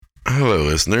Hello,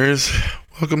 listeners.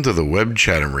 Welcome to the Webb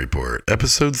Chatham Report,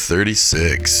 episode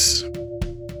 36.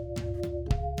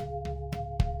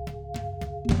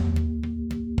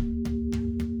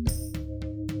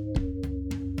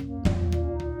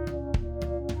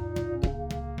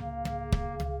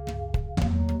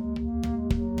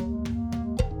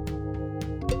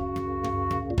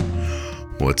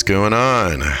 What's going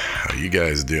on? How you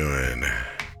guys doing?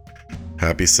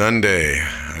 Happy Sunday.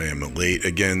 I am late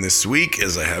again this week,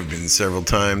 as I have been several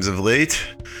times of late.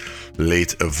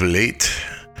 Late.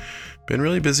 Been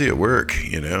really busy at work,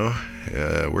 you know.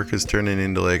 Work is turning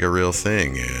into like a real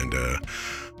thing. And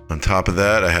on top of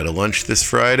that, I had a lunch this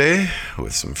Friday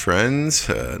with some friends.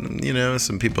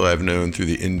 Some people I've known through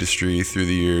the industry through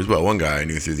the years. Well, one guy I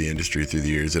knew through the industry through the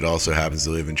years. It also happens to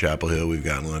live in Chapel Hill. We've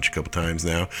gotten lunch a couple times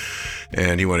now.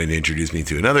 And he wanted to introduce me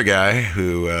to another guy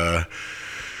who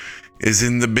is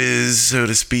in the biz, so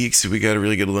to speak. So we got a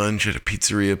really good lunch at a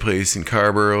pizzeria place in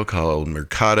Carver called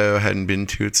Mercado. I hadn't been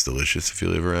to. It's delicious if you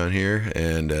live around here.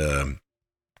 And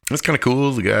it's kind of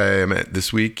cool. The guy I met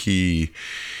this week, he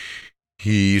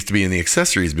used to be in the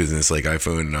accessories business, like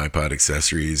iPhone and iPod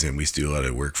accessories, and we used to do a lot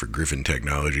of work for Griffin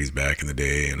Technologies back in the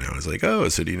day. And I was like, oh,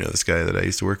 so do you know this guy that I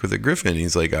used to work with at Griffin? And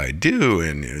he's like, I do.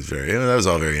 And it was that was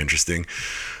all very interesting.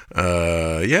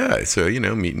 So,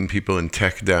 meeting people in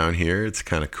tech down here, it's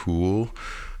kind of cool.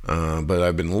 But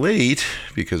I've been late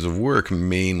because of work,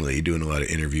 mainly doing a lot of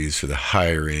interviews for the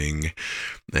hiring.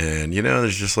 And,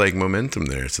 there's just like momentum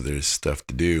there. So there's stuff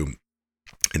to do.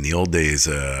 In the old days,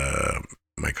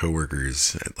 my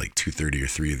coworkers at like 2:30 or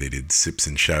 3, they did sips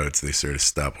and shouts. They sort of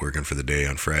stopped working for the day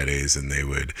on Fridays, and they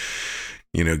would,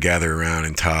 gather around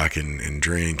and talk and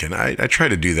drink. And I try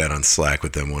to do that on Slack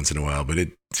with them once in a while, but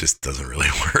it just doesn't really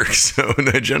work. So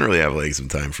I generally have like some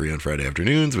time free on Friday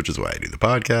afternoons, which is why I do the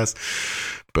podcast.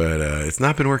 But it's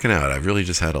not been working out. I've really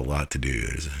just had a lot to do.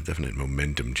 There's a definite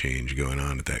momentum change going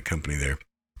on at that company there.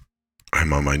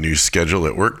 I'm on my new schedule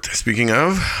at work. Speaking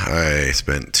of, I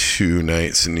spent 2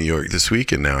 nights in New York this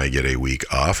week, and now I get a week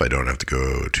off. I don't have to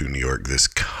go to New York this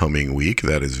coming week.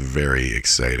 That is very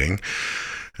exciting.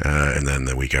 And then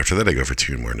the week after that, I go for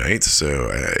 2 more nights.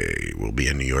 So I will be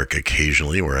in New York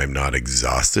occasionally where I'm not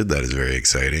exhausted. That is very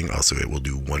exciting. Also, it will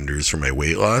do wonders for my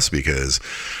weight loss because,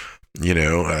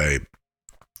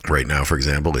 right now, for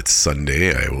example, it's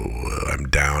Sunday. I'm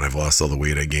down. I've lost all the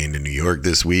weight I gained in New York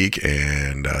this week,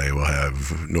 and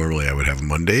normally I would have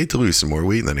Monday to lose some more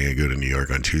weight, and then I go to New York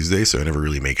on Tuesday, so I never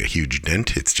really make a huge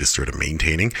dent. It's just sort of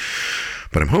maintaining.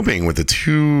 But I'm hoping with the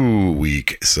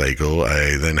 2-week cycle,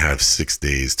 I then have 6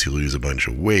 days to lose a bunch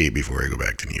of weight before I go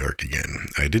back to New York again.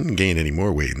 I didn't gain any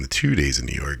more weight in the 2 days in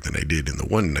New York than I did in the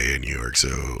 1 day in New York, so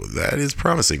that is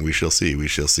promising. We shall see.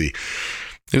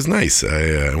 It was nice.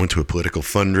 I went to a political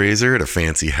fundraiser at a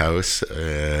fancy house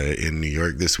in New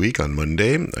York this week on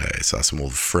Monday. I saw some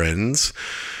old friends.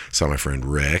 Saw my friend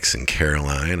Rex and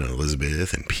Caroline and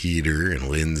Elizabeth and Peter and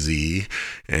Lindsay.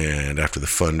 And after the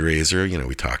fundraiser,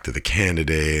 we talked to the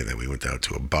candidate, and then we went out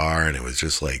to a bar, and it was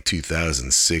just like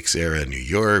 2006 era New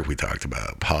York. We talked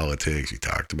about politics. We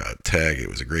talked about tech. It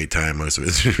was a great time. Most of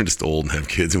us are just old and have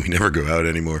kids, and we never go out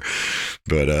anymore.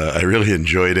 But I really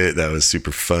enjoyed it. That was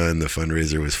super fun. The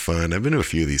fundraiser was fun. I've been to a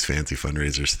few of these fancy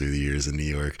fundraisers through the years in New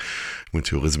York. Went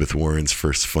to Elizabeth Warren's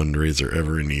first fundraiser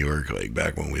ever in New York, like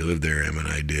back when we lived there, Em and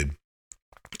I did.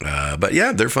 But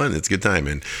yeah, they're fun. It's a good time.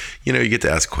 And, you get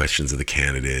to ask questions of the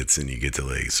candidates, and you get to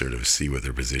like sort of see what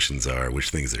their positions are, which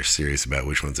things they're serious about,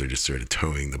 which ones are just sort of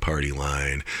towing the party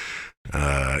line.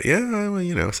 So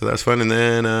that's fun. And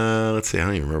then, let's see, I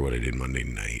don't even remember what I did Monday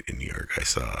night in New York.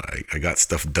 I got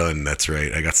stuff done. That's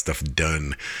right. I got stuff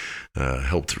done.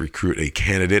 Helped recruit a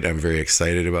candidate I'm very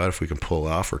excited about. If we can pull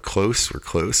off, we're close.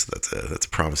 That's a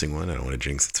promising one. I don't want to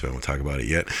jinx it, so I won't talk about it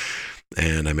yet.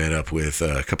 And I met up with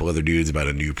a couple other dudes about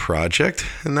a new project.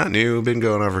 Not new, been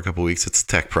going on for a couple weeks. It's a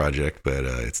tech project, but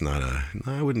it's not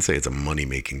I wouldn't say it's a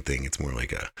money-making thing. It's more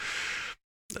like a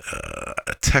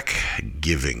tech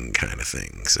giving kind of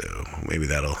thing. So maybe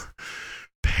that'll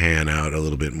pan out a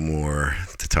little bit more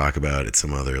to talk about at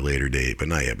some other later date, but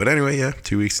not yet. But anyway, yeah,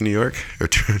 2 weeks in New York, or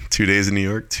 2 days in New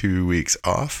York, 2 weeks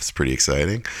off. It's pretty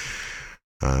exciting.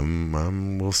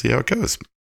 We'll see how it goes.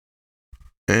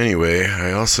 Anyway,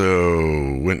 I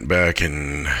also went back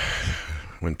to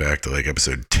like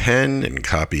episode 10 and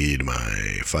copied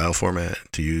my file format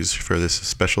to use for this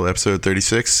special episode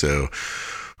 36. So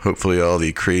hopefully all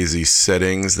the crazy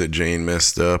settings that Jane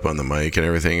messed up on the mic and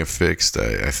everything have fixed.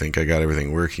 I think I got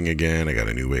everything working again. I got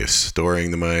a new way of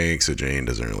storing the mic so Jane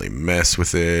doesn't really mess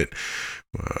with it.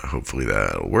 Hopefully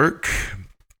that'll work.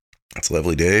 It's a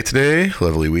lovely day today,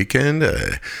 lovely weekend.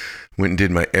 Went and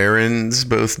did my errands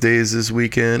both days this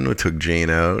weekend. We took Jane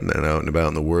out and about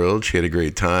in the world. She had a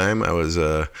great time. I was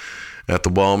at the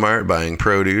Walmart buying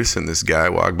produce, and this guy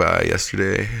walked by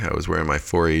yesterday. I was wearing my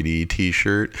 4AD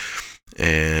t-shirt,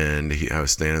 and I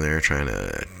was standing there trying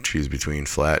to choose between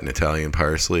flat and Italian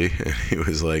parsley, and he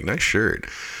was like, "Nice shirt."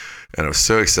 And I was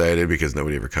so excited because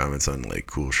nobody ever comments on like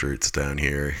cool shirts down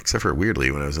here, except for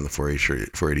weirdly when I was in the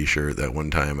 480 shirt that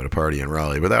one time at a party in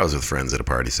Raleigh. But that was with friends at a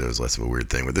party, so it was less of a weird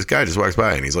thing. But this guy just walks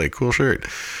by and he's like, "Cool shirt."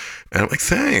 And I'm like,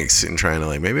 "Thanks." And trying to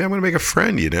like, maybe I'm going to make a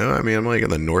friend, you know? I mean, I'm like in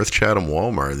the North Chatham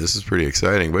Walmart. This is pretty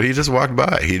exciting. But he just walked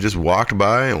by. He just walked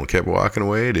by and kept walking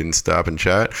away. Didn't stop and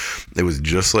chat. It was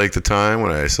just like the time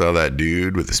when I saw that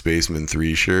dude with the Spaceman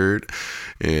 3 shirt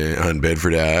on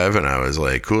Bedford Ave. And I was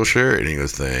like, "Cool shirt." And he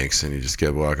goes, "Thanks." And he just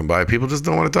kept walking by. People just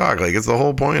don't want to talk. Like, it's the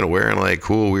whole point of wearing like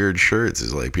cool, weird shirts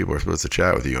is like people are supposed to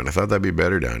chat with you. And I thought that'd be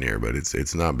better down here, but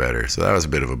it's not better. So that was a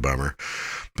bit of a bummer.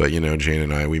 But, you know, Jane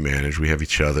and I, we manage. We have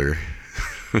each other.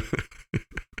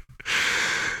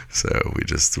 So we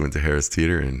just went to Harris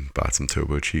Teeter and bought some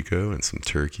Topo Chico and some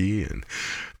turkey and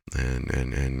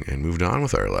moved on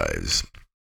with our lives.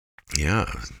 Yeah,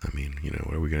 I mean, you know,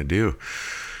 what are we gonna do?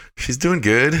 She's doing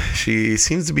good. She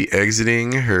seems to be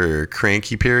exiting her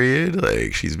cranky period.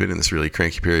 Like, she's been in this really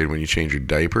cranky period when you change your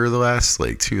diaper the last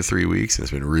like 2 or 3 weeks, and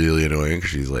it's been really annoying because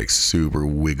she's like super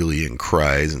wiggly and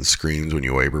cries and screams when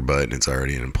you wipe her butt, and it's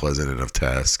already an unpleasant enough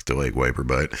task to like wipe her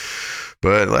butt.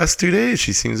 But the last 2 days,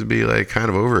 she seems to be like kind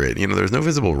of over it. You know, there's no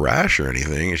visible rash or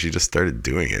anything, and she just started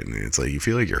doing it, and it's like you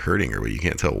feel like you're hurting her, but you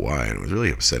can't tell why, and it was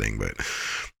really upsetting. But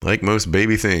like most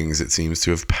baby things, it seems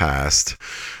to have passed.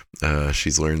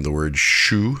 She's learned the word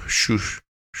shoo, shoo,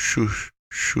 shoo,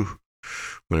 shoo.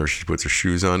 Whenever she puts her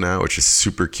shoes on now, which is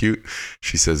super cute.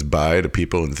 She says bye to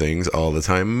people and things all the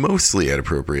time, mostly at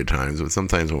appropriate times, but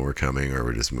sometimes when we're coming or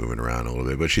we're just moving around a little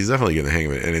bit. But she's definitely getting the hang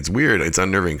of it. And it's weird. It's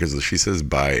unnerving because she says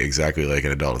bye exactly like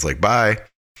an adult. It's like, "Bye."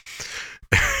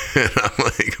 And I'm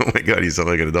like, "Oh my God, you sound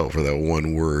like an adult for that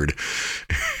one word."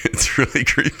 It's really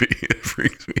creepy. It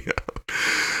freaks me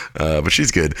out. But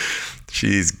she's good.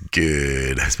 She's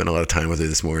good. I spent a lot of time with her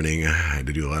this morning. I had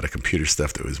to do a lot of computer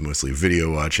stuff that was mostly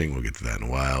video watching. We'll get to that in a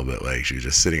while. But like, she was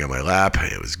just sitting on my lap.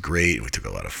 It was great. We took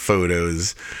a lot of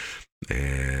photos.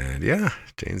 And yeah,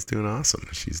 Jane's doing awesome.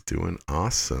 She's doing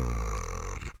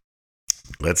awesome.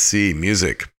 Let's see.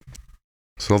 Music.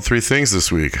 Sold 3 things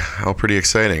this week. All pretty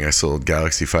exciting. I sold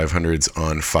Galaxie 500's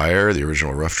On Fire, the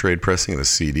original rough trade pressing of the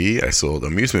CD. I sold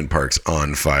Amusement Park's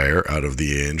On Fire out of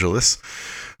the Angelus.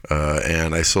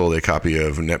 And I sold a copy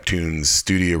of Neptune's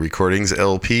Studio Recordings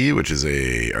LP, which is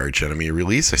a Arch Enemy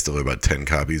release. I still have about 10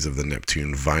 copies of the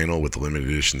Neptune vinyl with the limited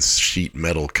edition sheet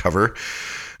metal cover.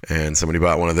 And somebody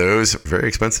bought one of those. Very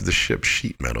expensive to ship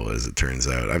sheet metal, as it turns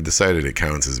out. I've decided it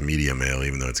counts as media mail,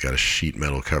 even though it's got a sheet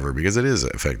metal cover, because it is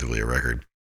effectively a record.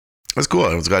 That's cool.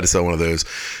 I was glad to sell one of those.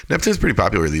 Neptune's pretty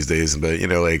popular these days, but you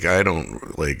know, like I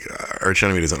don't like Arch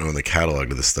Enemy doesn't own the catalog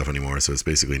to this stuff anymore, so it's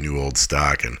basically new old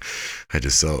stock, and I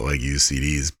just sell it like used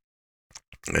CDs.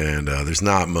 And there's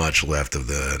not much left of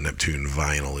the Neptune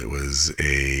vinyl. It was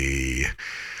a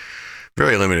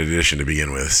very limited edition to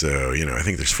begin with, so you know, I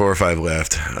think there's 4 or 5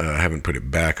 left. I haven't put it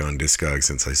back on Discog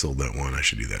since I sold that one. I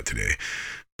should do that today.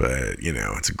 But, you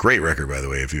know, it's a great record, by the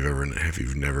way, if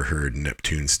you've never heard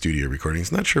Neptune Studio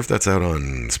Recordings. Not sure if that's out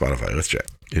on Spotify. Let's check.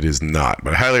 It is not,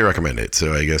 but I highly recommend it.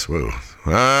 So I guess,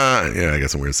 yeah, I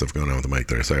got some weird stuff going on with the mic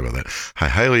there. Sorry about that. I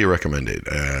highly recommend it.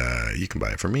 You can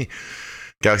buy it from me.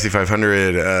 Galaxie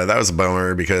 500, that was a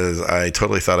bummer because I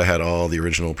totally thought I had all the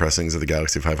original pressings of the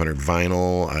Galaxie 500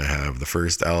 vinyl. I have the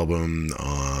first album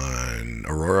on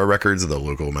Aurora Records, the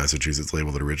local Massachusetts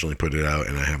label that originally put it out,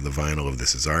 and I have the vinyl of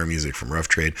This Is Our Music from Rough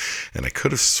Trade, and I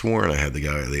could have sworn I had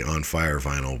the On Fire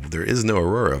vinyl. There is no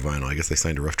Aurora vinyl. I guess they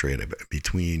signed a Rough Trade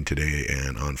between today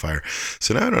and On Fire.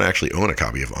 So now I don't actually own a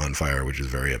copy of On Fire, which is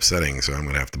very upsetting, so I'm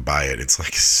going to have to buy it. It's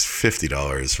like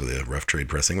 $50 for the Rough Trade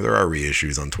pressing. There are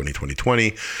reissues on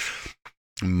 2020.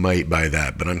 Might buy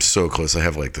that, but I'm so close. I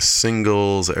have like the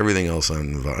singles, everything else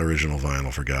on the original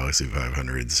vinyl for Galaxie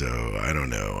 500, so I don't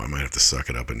know. I might have to suck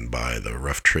it up and buy the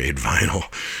Rough Trade vinyl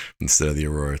instead of the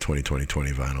Aurora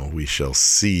 2020 vinyl. We shall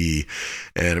see.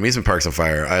 And Amusement Park's on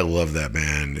Fire. I love that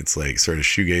band. It's like sort of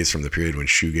shoegaze from the period when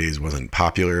shoegaze wasn't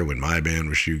popular, when my band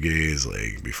was shoegaze,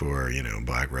 like before, you know,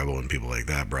 Black Rebel and people like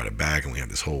that brought it back, and we had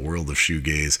this whole world of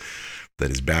shoegaze that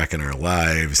is back in our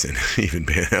lives, and even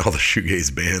all the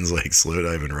shoegaze bands like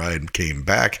Slowdive and Ride came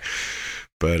back.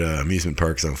 But Amusement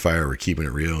Park's on Fire. We're keeping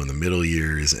it real in the middle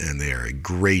years, and they are a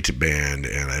great band,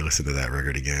 and I listened to that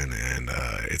record again, and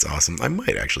it's awesome. I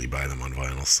might actually buy them on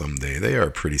vinyl someday. They are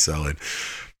pretty solid,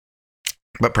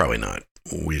 but probably not.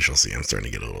 we shall see. I'm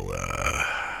starting to get a little,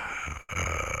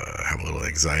 have a little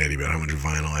anxiety about how much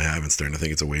vinyl I have and starting to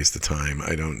think it's a waste of time.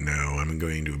 I don't know. I'm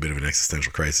going into a bit of an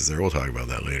existential crisis there. We'll talk about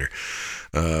that later.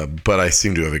 But I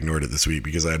seem to have ignored it this week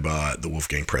because I bought the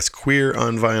Wolfgang Press Queer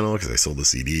on vinyl because I sold the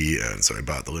CD, and so I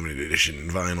bought the limited edition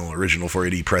vinyl original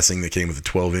 480 pressing that came with a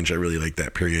 12-inch. I really liked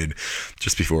that period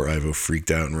just before Ivo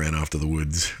freaked out and ran off to the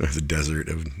woods of the desert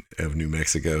of New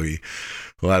Mexico.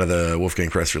 A lot of the Wolfgang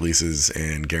Press releases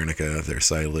and Guernica, their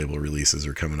side label releases,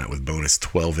 are coming out with bonus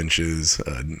 12 inches.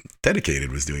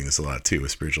 Dedicated was doing this a lot too,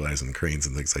 with Spiritualizing the Cranes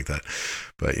and things like that.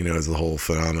 But, it's the whole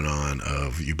phenomenon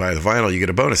of you buy the vinyl, you get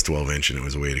a bonus 12 inch, and it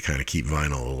was a way to kind of keep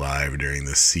vinyl alive during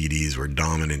the CDs were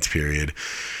dominant period.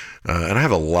 And I have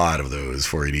a lot of those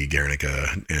 480 Guernica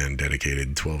and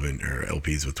dedicated 12-inch or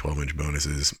LPs with 12-inch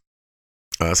bonuses.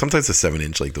 Sometimes a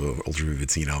 7-inch, like the Ultra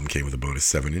Vivid Scene album came with a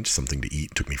bonus 7-inch, something to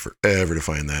eat. It took me forever to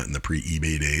find that in the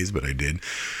pre-eBay days, but I did.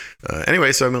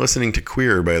 Anyway, so I've been listening to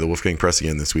Queer by the Wolfgang Press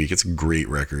again this week. It's a great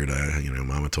record.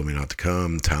 Mama Told Me Not to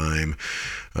Come, Time.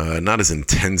 Not as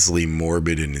intensely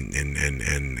morbid and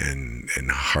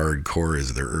hardcore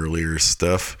as their earlier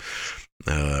stuff.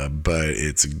 But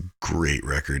it's a great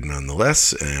record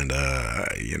nonetheless. And, I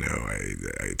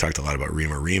talked a lot about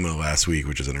Rima Rima last week,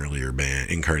 which is an earlier band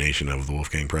incarnation of the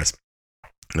Wolfgang Press.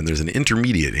 And there's an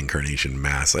intermediate incarnation,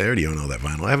 Mass. I already own all that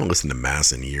vinyl. I haven't listened to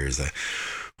Mass in years.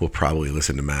 We'll probably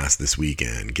listen to Mass this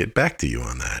weekend. Get back to you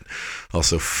on that.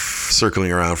 Also,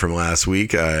 circling around from last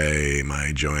week,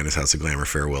 my Johanna's House of Glamour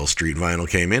Farewell Street vinyl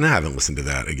came in. I haven't listened to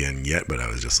that again yet, but I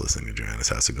was just listening to Johanna's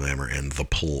House of Glamour and The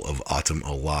Pull of Autumn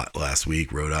a lot last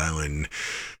week. Rhode Island,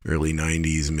 early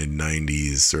 90s, mid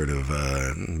 90s, sort of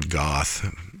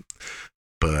goth.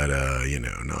 But,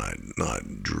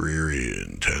 not dreary,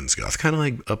 intense goth. Kind of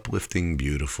like uplifting,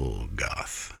 beautiful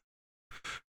goth.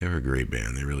 They were a great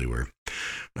band. They really were.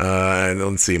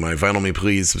 Let's see. My Vinyl Me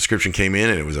Please subscription came in,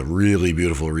 and it was a really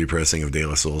beautiful repressing of De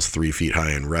La Soul's 3 Feet High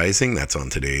and Rising. That's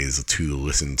on today's to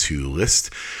listen to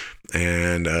list.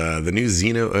 And the new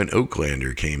Xeno and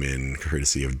Oaklander came in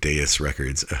courtesy of Deus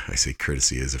Records. I say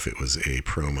courtesy as if it was a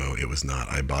promo. It was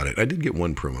not. I bought it. I did get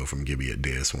one promo from Gibby at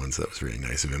Deus once. That was very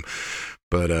nice of him.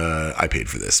 But I paid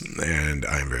for this, and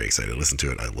I'm very excited to listen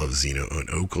to it. I love Xeno and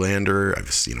Oaklander.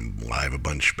 I've seen them live a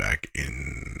bunch back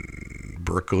in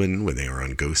Brooklyn when they were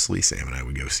on Ghostly. Sam and I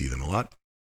would go see them a lot.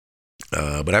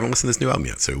 But I haven't listened to this new album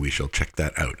yet, so we shall check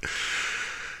that out.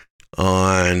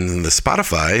 On the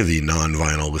Spotify, the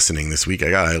non-vinyl listening this week,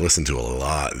 I listened to a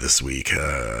lot this week.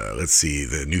 Let's see,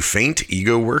 the new Faint,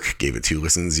 Ego Work, gave it 2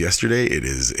 listens yesterday. It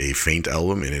is a Faint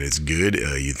album, and it is good.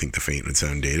 You'd think the Faint would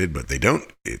sound dated, but they don't.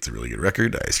 It's a really good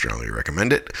record. I strongly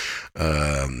recommend it.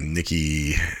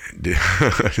 Nikki,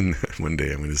 one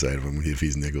day I'm going to decide if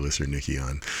he's Nicholas or Nikki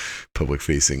on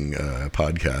public-facing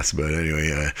podcasts, but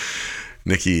anyway,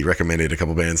 Nikki recommended a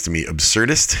couple bands to me.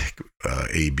 Absurdist,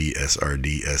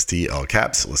 ABSRDST, all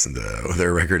caps. Listen to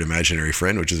their record Imaginary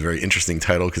Friend, which is a very interesting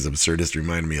title because Absurdist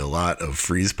reminded me a lot of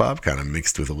Freeze Pop, kind of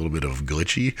mixed with a little bit of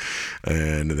glitchy.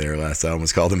 And their last album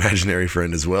was called Imaginary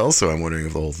Friend as well. So I'm wondering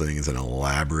if the whole thing is an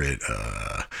elaborate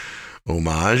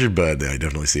homage, but I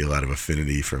definitely see a lot of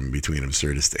affinity from between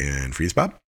Absurdist and Freeze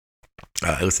Pop.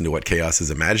 I listened to What Chaos Is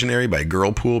Imaginary by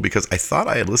Girlpool because I thought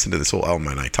I had listened to this whole album,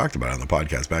 and I talked about it on the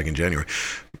podcast back in January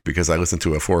because I listened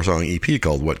to a 4-song EP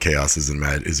called What Chaos Is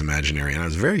Imaginary, and I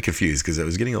was very confused because I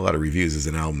was getting a lot of reviews as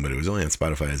an album, but it was only on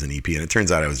Spotify as an EP, and it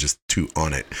turns out I was just too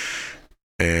on it.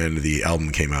 And the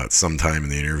album came out sometime in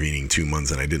the intervening 2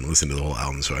 months, and I didn't listen to the whole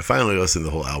album, so I finally listened to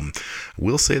the whole album. I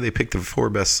will say they picked the 4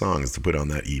 best songs to put on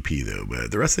that EP, though, but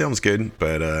the rest of the album's good,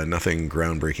 but nothing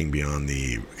groundbreaking beyond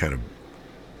the kind of...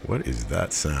 What is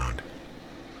that sound?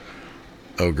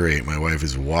 Oh, great. My wife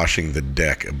is washing the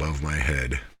deck above my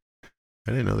head.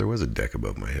 I didn't know there was a deck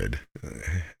above my head.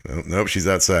 Nope, she's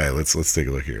outside. Let's take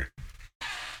a look here.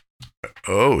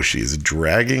 Oh, she's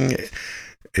dragging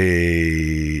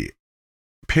a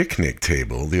picnic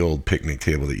table, the old picnic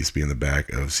table that used to be in the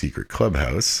back of Secret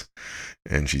Clubhouse.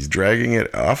 And she's dragging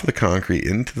it off the concrete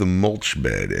into the mulch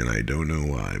bed, and I don't know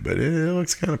why, but it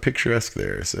looks kind of picturesque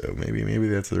there, so maybe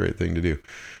that's the right thing to do.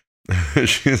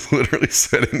 She's literally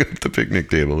setting up the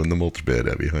picnic table in the mulch bed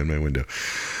out behind my window.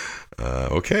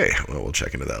 Okay, well, we'll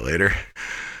check into that later.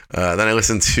 Then I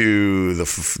listened to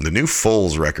the new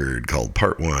Foals record called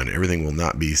Part 1.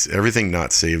 Everything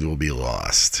not saved will be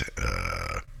lost.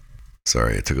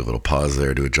 Sorry, I took a little pause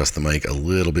there to adjust the mic a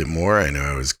little bit more. I know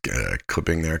I was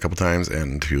clipping there a couple times,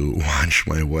 and to watch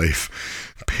my wife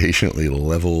patiently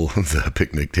level the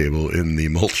picnic table in the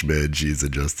mulch bed. She's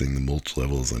adjusting the mulch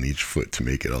levels on each foot to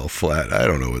make it all flat. I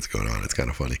don't know what's going on. It's kind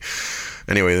of funny.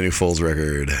 Anyway, the new Foals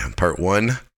record, Part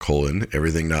 1.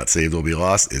 Everything Not Saved Will Be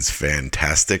Lost is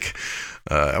fantastic.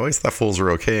 I always thought Foals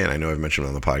were okay, and I know I've mentioned it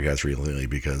on the podcast recently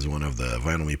because one of the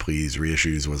Vinyl Me Please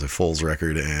reissues was a Foals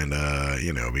record, and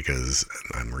because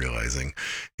I'm realizing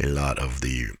a lot of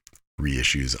the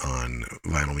reissues on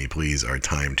Vinyl Me Please are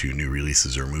timed to new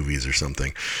releases or movies or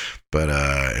something, but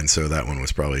and so that one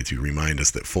was probably to remind us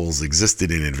that Foals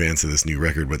existed in advance of this new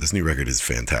record. But this new record is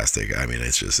fantastic. I mean,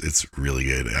 it's really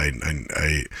good.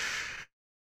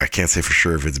 I can't say for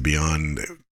sure if it's beyond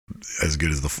as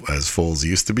good as Foals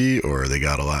used to be, or they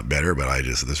got a lot better, but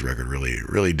this record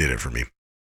really did it for me.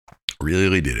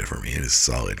 Really did it for me. It is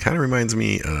solid. Kind of reminds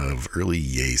me of early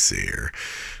Yeasayer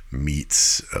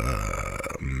meets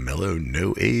Mellow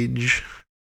No Age.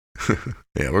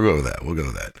 Yeah, we'll go with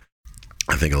that.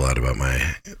 I think a lot about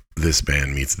my this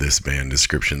band meets this band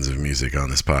descriptions of music on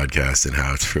this podcast, and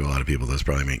how for a lot of people those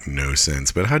probably make no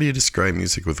sense. But how do you describe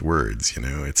music with words?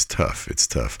 It's tough.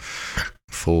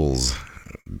 Foals,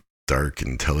 dark,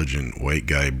 intelligent, white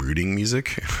guy brooding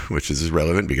music, which is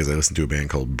relevant because I listened to a band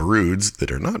called Broods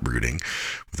that are not brooding,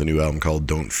 with a new album called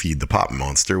Don't Feed the Pop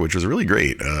Monster, which was really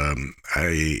great.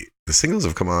 The singles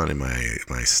have come on in my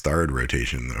starred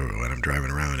rotation when I'm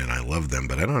driving around, and I love them,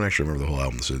 but I don't actually remember the whole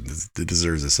album, so it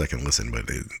deserves a second listen. But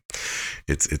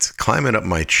it's climbing up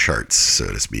my charts, so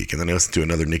to speak. And then I listened to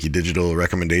another Nicky Digital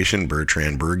recommendation,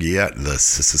 Bertrand Burgaiat, The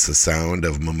Sound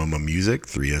of Music,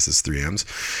 3 S's, 3 M's.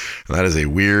 And that is a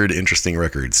weird, interesting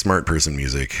record. Smart person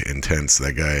music, intense.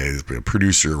 That guy is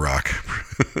producer rock.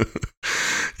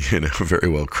 Very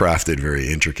well crafted,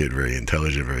 very intricate, very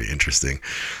intelligent, very interesting.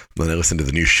 Then I listened to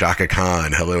the new Chaka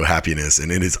Khan, Hello Happiness, and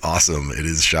it is awesome. It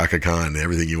is Chaka Khan,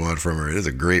 everything you want from her. It is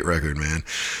a great record, man.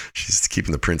 She's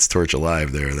keeping the Prince torch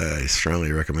alive there. I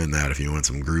strongly recommend that if you want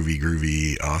some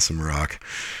groovy, awesome rock.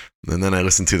 And then I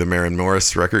listened to the Maren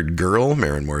Morris record, Girl.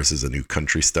 Maren Morris is a new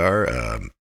country star.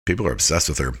 People are obsessed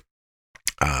with her.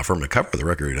 From the cover of the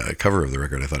record,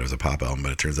 I thought it was a pop album,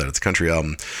 but it turns out it's a country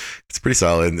album. It's pretty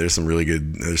solid. There's some really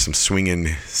good, there's some swinging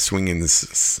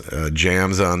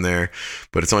jams on there,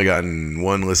 but it's only gotten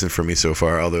one listen from me so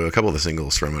far, although a couple of the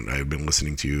singles from it I've been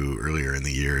listening to earlier in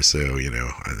the year, so,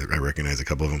 I recognize a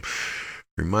couple of them.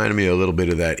 Reminded me a little bit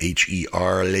of that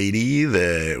HER lady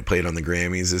that played on the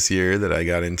Grammys this year that I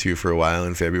got into for a while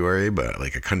in February, but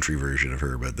like a country version of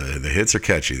her. But the hits are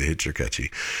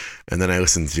catchy. And then I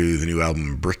listened to the new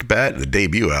album Brickbat, the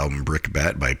debut album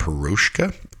Brickbat by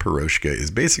Piroshka. Piroshka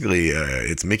is basically,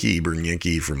 it's Mickey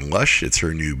Bernanke from Lush. It's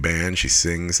her new band. She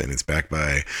sings, and it's backed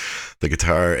by a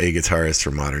guitarist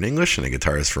from Modern English and a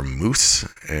guitarist from Moose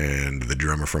and the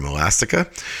drummer from Elastica.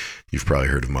 You've probably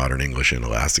heard of Modern English and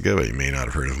Elastica, but you may not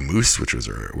have heard of Moose, which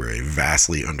were a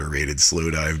vastly underrated slow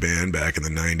dive band back in the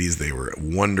 90s. They were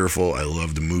wonderful. I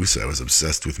loved Moose. I was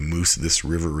obsessed with Moose. This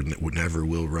river never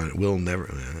will run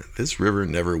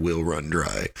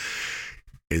dry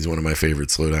is one of my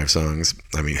favorite slow dive songs.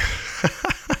 I mean,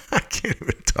 I can't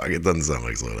even talk. It doesn't sound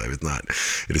like slow dive.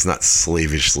 It is not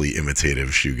slavishly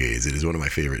imitative shoegaze. It is one of my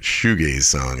favorite shoegaze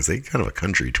songs. They kind of a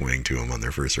country twang to them on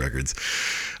their first records.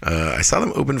 I saw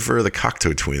them open for the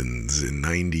Cocteau Twins in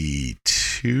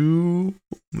 92,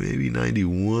 maybe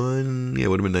 91. Yeah, it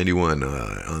would have been 91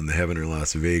 on the Heaven or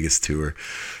Las Vegas tour.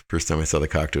 First time I saw the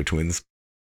Cocteau Twins.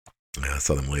 I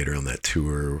saw them later on that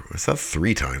tour. I saw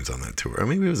 3 times on that tour. Or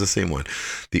maybe it was the same one.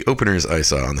 The openers I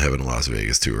saw on the Heaven Las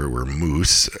Vegas tour were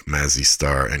Moose, Mazzy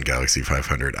Star, and Galaxie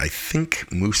 500. I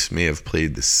think Moose may have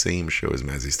played the same show as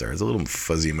Mazzy Star. It's a little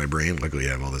fuzzy in my brain. Luckily,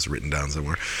 I have all this written down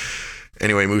somewhere.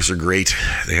 Anyway, Moose are great.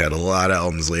 They had a lot of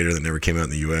albums later that never came out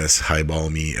in the U.S. Highball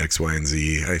Me, X, Y, and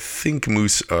Z. I think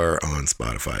Moose are on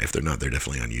Spotify. If they're not, they're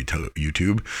definitely on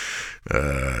YouTube.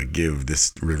 Give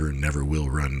This River Never Will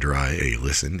Run Dry a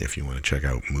listen if you want to check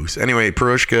out Moose. Anyway,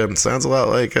 Piroshka sounds a lot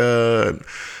like...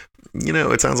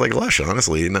 it sounds like Lush,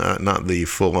 honestly, not the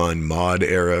full-on mod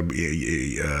era,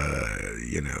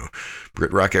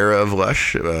 Brit rock era of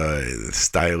Lush.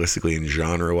 Stylistically and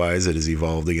genre-wise, it has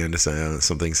evolved again to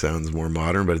something sounds more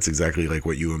modern, but it's exactly like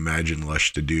what you imagine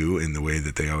Lush to do in the way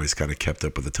that they always kind of kept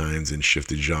up with the times and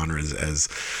shifted genres as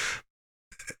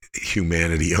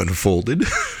humanity unfolded.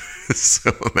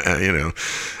 So,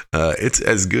 it's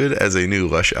as good as a new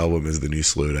Lush album as the new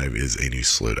Slowdive is a new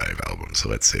Slowdive album. So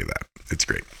let's say that. It's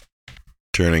great.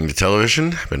 Turning to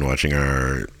television, I've been watching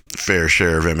our fair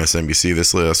share of MSNBC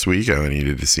this last week. I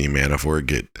needed to see Manafort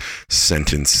get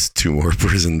sentenced to more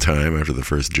prison time after the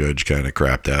first judge kind of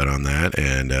crapped out on that.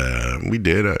 And we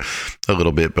did a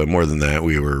little bit, but more than that,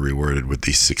 we were rewarded with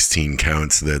the 16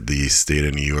 counts that the state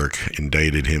of New York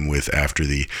indicted him with after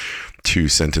the 2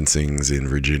 sentencings in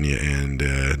Virginia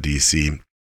and D.C.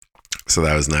 So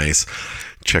that was nice.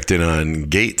 Checked in on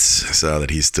Gates, saw that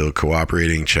he's still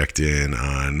cooperating. Checked in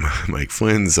on Mike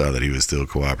Flynn, saw that he was still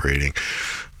cooperating.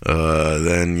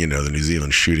 Then, the New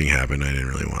Zealand shooting happened. I didn't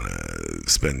really want to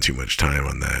spend too much time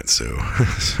on that. So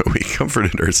we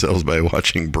comforted ourselves by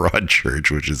watching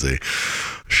Broadchurch, which is a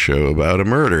show about a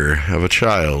murder of a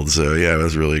child. So yeah, it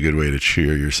was really a good way to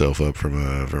cheer yourself up from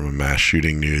a mass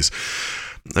shooting news.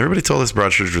 Everybody told us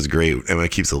Broadchurch was great. Emma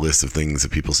keeps a list of things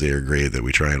that people say are great that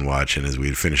we try and watch. And as we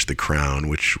had finished The Crown,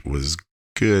 which was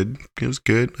good, it was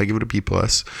good. I give it a B+.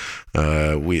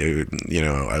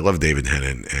 I love David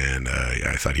Tennant, and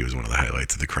I thought he was one of the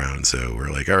highlights of The Crown. So we're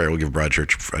like, all right, we'll give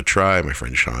Broadchurch a try. My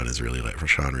friend Sean really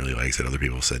likes it. Other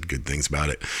people said good things about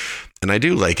it. And I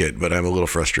do like it, but I'm a little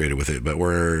frustrated with it. But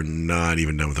we're not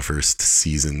even done with the first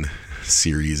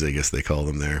series, I guess they call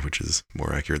them there, which is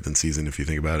more accurate than season if you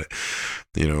think about it.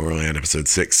 We're only on episode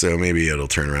 6, so maybe it'll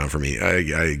turn around for me.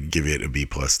 I give it a B+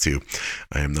 too.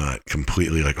 I am not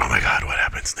completely like, oh my God, what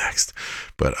happens next?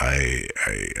 But I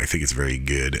think it's very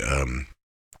good.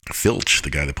 Filch, the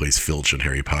guy that plays Filch in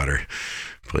Harry Potter,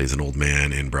 plays an old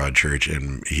man in Broadchurch,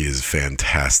 and he is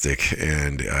fantastic,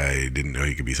 and I didn't know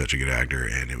he could be such a good actor,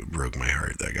 and it broke my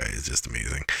heart. That guy is just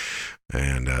amazing.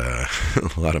 And a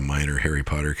lot of minor Harry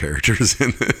Potter characters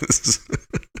in this.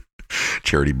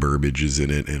 Charity Burbage is in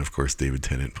it, and of course David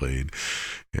Tennant played,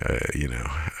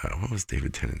 what was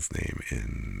David Tennant's name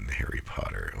in Harry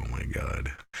Potter? Oh my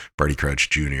God. Barty Crouch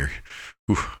Jr.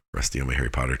 Ooh, rusty on my Harry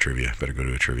Potter trivia. Better go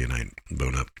to a trivia night.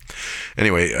 Bone up.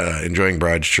 Anyway, enjoying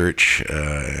Broadchurch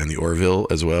and the Orville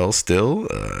as well still.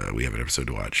 We have an episode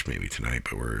to watch maybe tonight,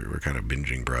 but we're kind of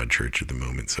binging Broadchurch at the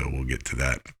moment, so we'll get to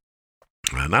that.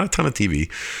 Not a ton of TV.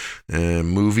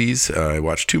 Movies. I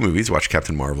watched 2 movies. Watched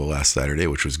Captain Marvel last Saturday,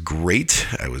 which was great.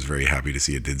 I was very happy to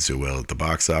see it did so well at the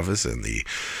box office, and the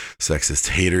sexist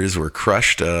haters were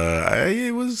crushed.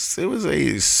 It was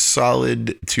a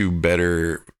solid to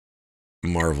better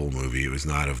Marvel movie. It was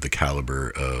not of the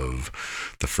caliber of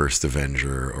the first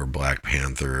Avenger or Black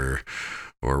Panther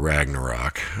or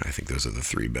Ragnarok. I think those are the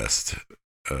 3 best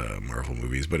Marvel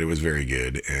movies, but it was very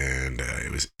good, and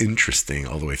it was interesting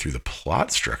all the way through. The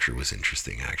plot structure was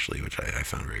interesting, actually, which I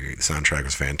found very great. The soundtrack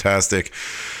was fantastic.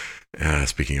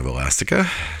 Speaking of Elastica,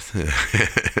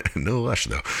 no Lush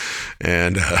though.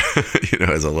 And,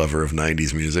 as a lover of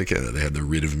 90s music, they had the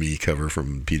Rid of Me cover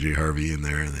from PJ Harvey in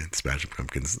there, and then Smashing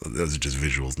Pumpkins. Those are just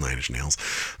visuals, 9 Inch Nails.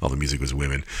 All the music was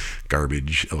women.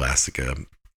 Garbage, Elastica.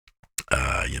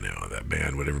 That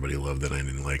band, what everybody loved that I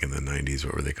didn't like in the 90s.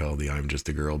 What were they called? The I'm Just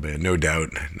a Girl band. No Doubt.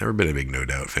 Never been a big No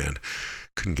Doubt fan.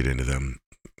 Couldn't get into them.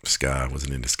 Ska,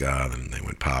 wasn't into ska. Then they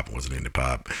went pop, wasn't into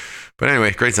pop. But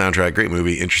anyway, great soundtrack, great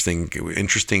movie.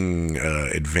 Interesting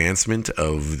advancement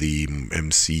of the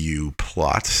MCU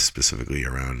plot, specifically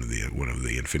around one of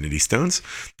the Infinity Stones.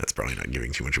 That's probably not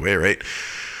giving too much away, right?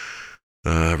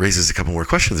 Raises a couple more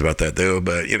questions about that, though.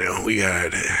 But, we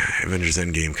got Avengers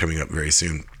Endgame coming up very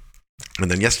soon.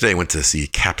 And then yesterday I went to see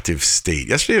Captive State.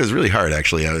 Yesterday it was really hard,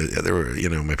 actually.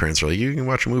 My parents were like, you can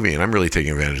watch a movie. And I'm really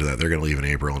taking advantage of that. They're going to leave in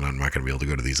April, and I'm not going to be able to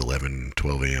go to these 11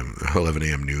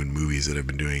 a.m. noon movies that I've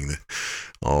been doing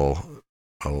all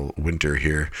winter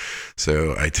here.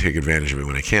 So I take advantage of it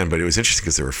when I can. But it was interesting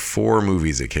because there were 4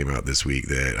 movies that came out this week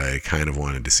that I kind of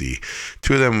wanted to see.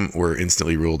 2 of them were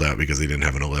instantly ruled out because they didn't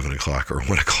have an 11 o'clock or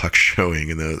 1 o'clock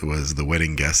showing. And that was The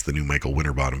Wedding Guest, the new Michael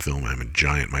Winterbottom film. I'm a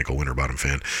giant Michael Winterbottom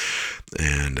fan.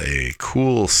 And a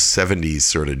cool 70s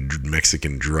sort of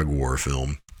Mexican drug war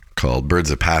film called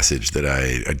Birds of Passage that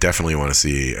I definitely want to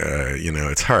see.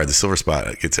 It's hard. The Silver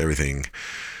Spot gets everything.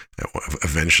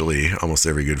 Eventually, almost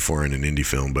every good foreign and indie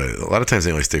film, but a lot of times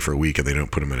they only stay for a week and they don't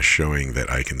put them at a showing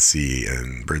that I can see.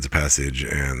 And Birds of Passage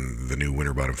and the new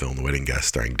Winterbottom film, The Wedding Guest,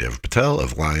 starring Dev Patel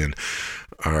of Lion,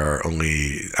 are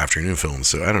only afternoon films.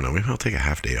 So I don't know, maybe I'll take a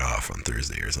half day off on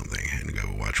Thursday or something and go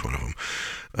watch one of them.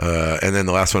 And then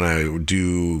the last one I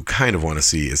do kind of want to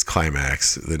see is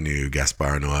Climax, the new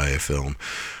Gaspar Noé film.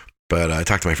 But I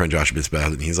talked to my friend Josh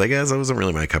Bisbeth, and he's like, "Yeah, that wasn't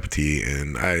really my cup of tea."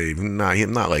 And I'm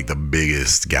not like the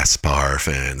biggest Gaspar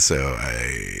fan, so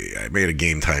I made a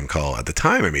game time call. At the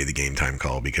time, I made the game time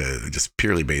call because just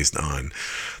purely based on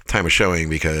time of showing,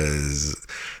 because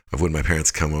of when my parents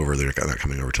come over. They're not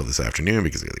coming over till this afternoon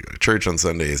because they go to church on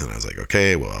Sundays. And I was like,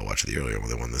 okay, well, I'll watch the earlier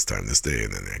one this day,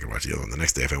 and then I can watch the other one the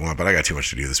next day if I want. But I got too much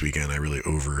to do this weekend. I really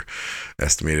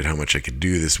overestimated how much I could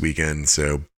do this weekend,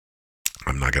 so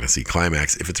I'm not going to see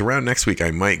Climax. If it's around next week, I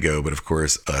might go. But of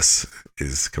course, Us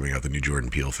is coming out. The new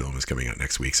Jordan Peele film is coming out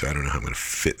next week. So I don't know how I'm going to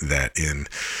fit that in.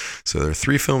 So there are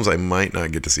 3 films I might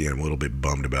not get to see. I'm a little bit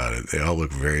bummed about it. They all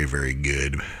look very, very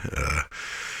good.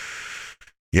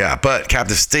 Yeah, but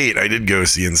Captive State I did go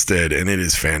see instead, and it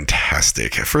is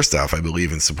fantastic. First off, I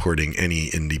believe in supporting any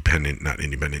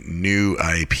new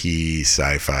IP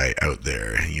sci-fi out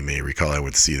there. You may recall I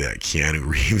went to see that Keanu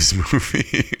Reeves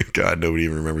movie. God, nobody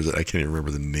even remembers it. I can't even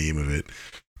remember the name of it.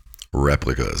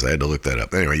 Replicas. I had to look that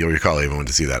up. Anyway, you'll recall I even went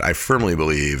to see that. I firmly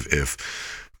believe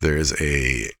if there's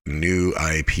a new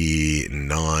IP,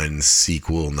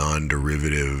 non-sequel,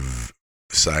 non-derivative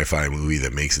sci-fi movie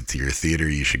that makes it to your theater,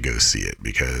 you should go see it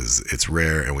because it's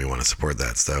rare and we want to support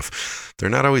that stuff. They're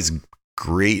not always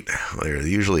great. They're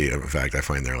usually, in fact, I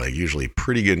find they're like usually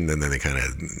pretty good, and then they kind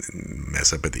of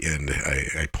mess up at the end.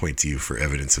 I point to you for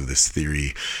evidence of this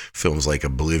theory. Films like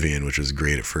Oblivion, which was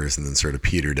great at first and then sort of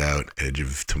petered out. Edge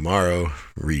of Tomorrow,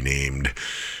 renamed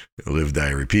Live, Die,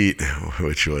 Repeat,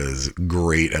 which was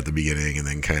great at the beginning and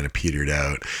then kind of petered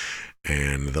out.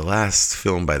 And the last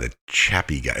film by the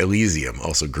Chappie guy, Elysium,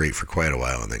 also great for quite a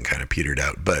while and then kind of petered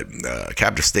out. But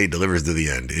Captive State delivers to the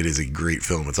end. It is a great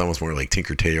film. It's almost more like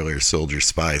Tinker Tailor Soldier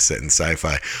Spy set in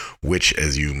sci-fi, which,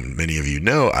 as many of you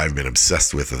know, I've been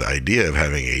obsessed with the idea of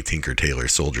having a Tinker Tailor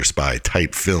Soldier Spy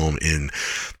type film in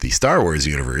the Star Wars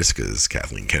universe, because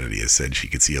Kathleen Kennedy has said she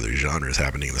could see other genres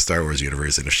happening in the Star Wars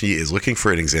universe. And if she is looking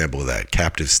for an example of that,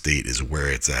 Captive State is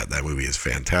where it's at. That movie is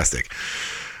fantastic.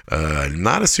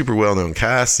 Not a super well-known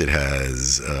cast. It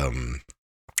has, a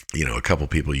couple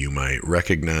people you might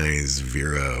recognize.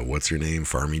 Vera, what's her name?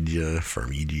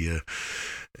 Farmiga,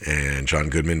 and John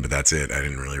Goodman, but that's it. I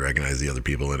didn't really recognize the other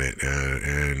people in it.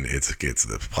 And it's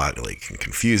the plot like can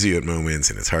confuse you at moments,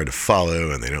 and it's hard to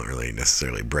follow, and they don't really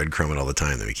necessarily breadcrumb it all the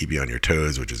time. They keep you on your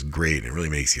toes, which is great. It really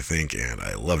makes you think, and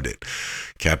I loved it.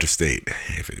 Captive State.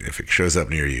 If it shows up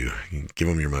near you, give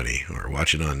them your money or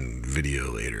watch it on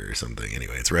video later or something.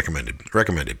 Anyway, it's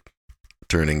recommended.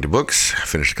 Turning to books, I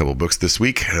finished a couple books this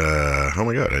week. Oh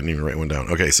my god, I didn't even write one down.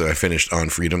 Okay, so I finished On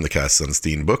Freedom, the Cass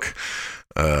Sunstein book.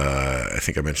 I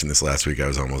think I mentioned this last week. I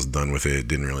was almost done with it.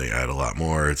 Didn't really add a lot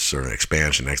more. It's sort of an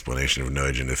expansion, explanation of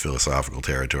Nudge into philosophical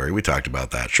territory. We talked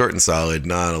about that. Short and solid,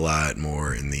 not a lot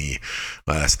more in the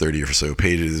last 30 or so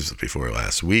pages before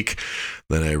last week.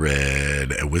 Then I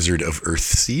read A Wizard of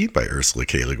Earthsea by Ursula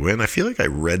K. Le Guin. I feel like I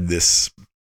read this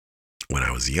when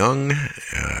I was young.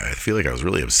 I feel like I was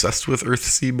really obsessed with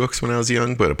Earthsea books when I was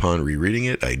young, but upon rereading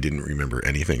it, I didn't remember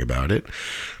anything about it.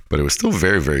 But it was still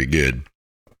very, very good.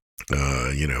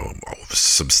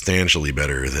 Substantially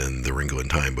better than the Wrinkle in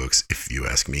Time books, if you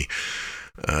ask me.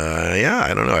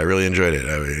 I don't know. I really enjoyed it.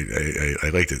 I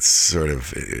liked it. Sort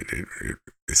of,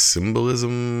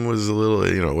 symbolism was a little,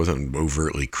 it wasn't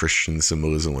overtly Christian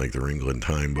symbolism like the Wrinkle in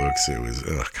Time books. It was,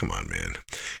 come on, man.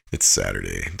 It's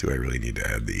Saturday. Do I really need to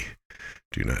add the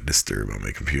do not disturb on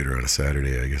my computer on a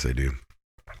Saturday? I guess I do.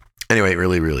 Anyway,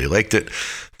 really, really liked it.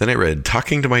 Then I read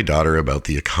Talking to My Daughter About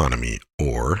the Economy,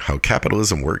 or How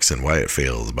Capitalism Works and Why It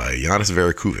Fails by Yanis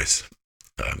Varoufakis,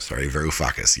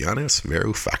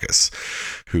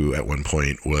 who at one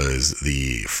point was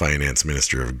the finance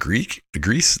minister of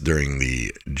Greece during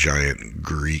the giant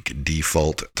Greek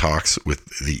default talks with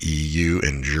the EU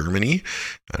and Germany.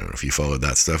 I don't know if you followed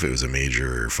that stuff. It was a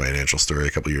major financial story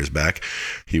a couple years back.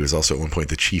 He was also at one point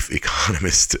the chief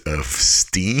economist of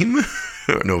Steam.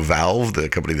 Valve, the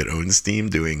company that owns Steam,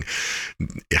 doing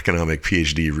economic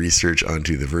PhD research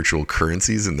onto the virtual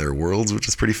currencies in their worlds, which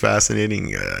is pretty fascinating.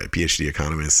 PhD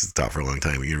economist, taught for a long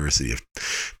time at the University of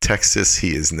Texas.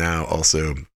 He is now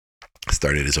also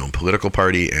started his own political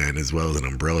party, and as well as an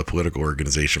umbrella political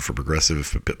organization for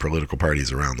progressive political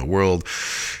parties around the world.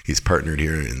 He's partnered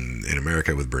here in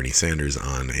America with Bernie Sanders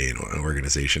on an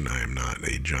organization. I am not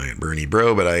a giant Bernie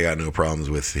bro, but I got no problems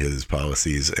with his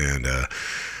policies, and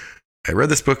I read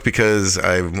this book because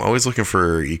I'm always looking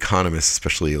for economists,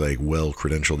 especially like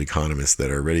well-credentialed economists that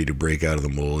are ready to break out of the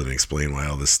mold and explain why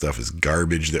all this stuff is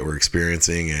garbage that we're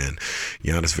experiencing. And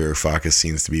Yanis Varoufakis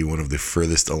seems to be one of the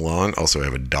furthest along. Also, I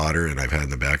have a daughter, and I've had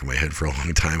in the back of my head for a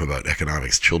long time about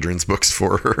economics children's books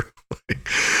for her.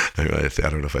 I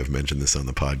don't know if I've mentioned this on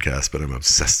the podcast, but I'm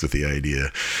obsessed with the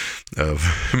idea of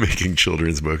making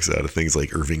children's books out of things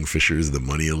like Irving Fisher's The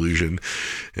Money Illusion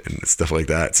and stuff like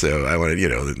that. So I wanted,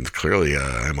 clearly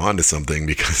I'm onto something,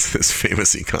 because this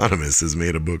famous economist has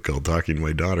made a book called Talking to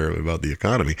My Daughter About the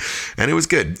Economy, and it was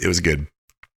good. It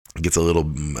gets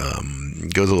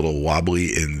goes a little wobbly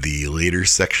in the later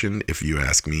section, if you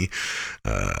ask me.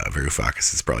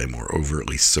 Varoufakis is probably more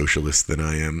overtly socialist than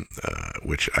I am,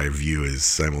 which I view as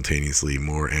simultaneously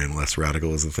more and less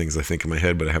radical as the things I think in my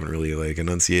head, but I haven't really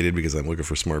enunciated, because I'm looking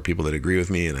for smart people that agree with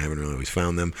me, and I haven't really always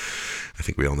found them. I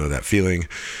think we all know that feeling.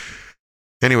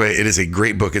 Anyway, it is a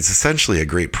great book. It's essentially a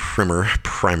great primer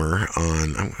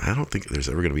on, I don't think there's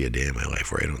ever going to be a day in my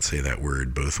life where I don't say that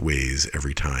word both ways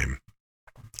every time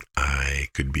I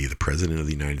could be the president of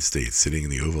the United States sitting in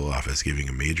the Oval Office giving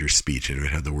a major speech, and if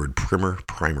it had the word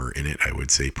primer in it, I would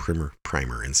say primer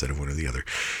instead of one or the other.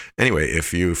 Anyway,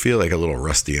 if you feel like a little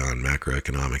rusty on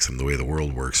macroeconomics and the way the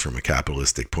world works from a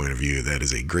capitalistic point of view, that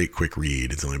is a great quick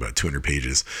read. It's only about 200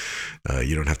 pages.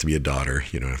 You don't have to be a daughter.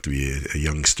 You don't have to be a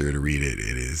youngster to read it.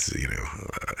 It is,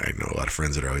 I know a lot of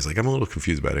friends that are always like, I'm a little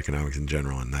confused about economics in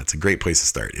general, and that's a great place to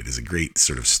start. It is a great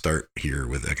sort of start here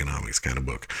with economics kind of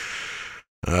book.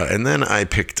 And then I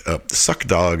picked up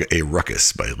Suckdog, a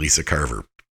Ruckus by Lisa Carver.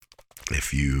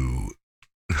 If you...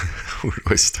 Where do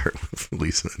I start with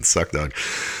Lisa and Suckdog?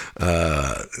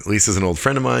 Lisa's an old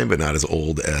friend of mine, but not as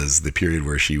old as the period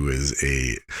where she was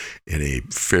in a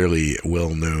fairly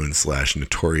well-known /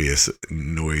 notorious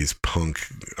noise punk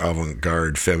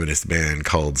avant-garde feminist band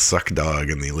called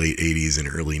Suckdog in the late 80s and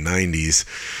early 90s.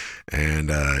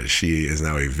 And she is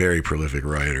now a very prolific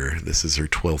writer. This is her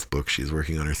 12th book. She's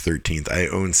working on her 13th. I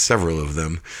own several of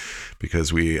them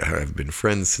because we have been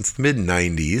friends since the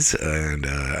mid-90s. And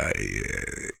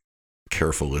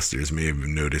careful listeners may have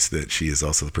noticed that she is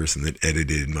also the person that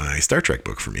edited my Star Trek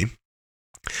book for me.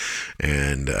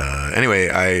 And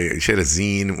anyway, she had a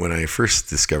zine when I first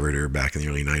discovered her back in the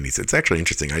early 90s. It's actually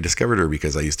interesting. I discovered her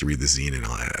because I used to read the zine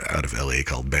out of LA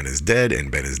called Ben is Dead,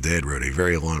 and Ben is Dead wrote a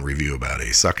very long review about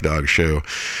a Suckdog show,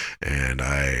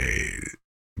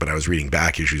 but I was reading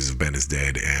back issues of Ben is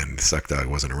Dead, and Suckdog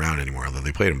wasn't around anymore, although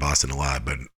they played in Boston a lot.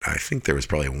 But I think there was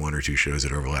probably 1 or 2 shows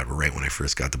that overlapped right when I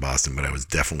first got to Boston, but I was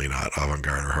definitely not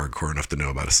avant-garde or hardcore enough to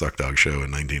know about a Suckdog show in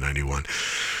 1991.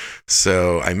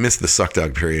 So I missed the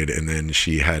Suckdog period, and then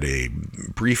she had a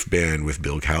brief band with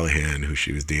Bill Callahan, who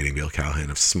she was dating, Bill Callahan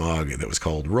of Smog, that was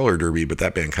called Roller Derby, but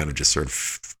that band kind of just sort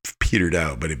of petered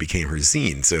out, but it became her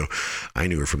zine. So I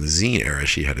knew her from the zine era.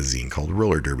 She had a zine called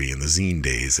Roller Derby in the zine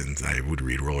days, and I would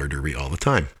read Roller Derby all the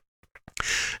time.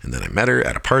 And then I met her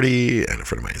at a party, and a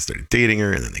friend of mine started dating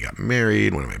her, and then they got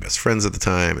married, one of my best friends at the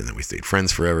time, and then we stayed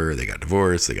friends forever. They got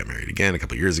divorced. They got married again a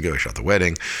couple of years ago. I shot the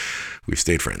wedding. We've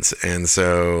stayed friends. And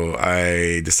so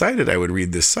I decided I would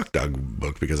read this Suckdog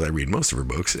book because I read most of her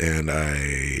books, and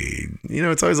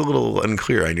it's always a little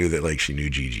unclear. I knew that she knew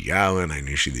Gigi Allen. I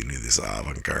knew she knew this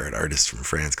avant-garde artist from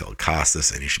France called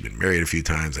Costas. I knew she'd been married a few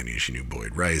times. I knew she knew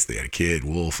Boyd Rice. They had a kid,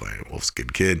 Wolf. Wolf's a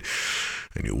good kid.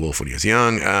 I knew Wolf when he was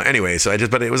young. Anyway,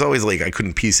 but it was always I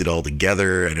couldn't piece it all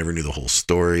together. I never knew the whole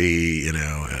story,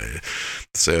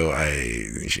 so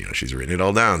she's written it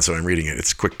all down. So I'm reading it.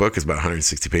 It's a quick book. It's about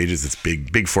 160 pages. It's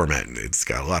big format. It's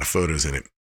got a lot of photos in it.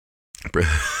 A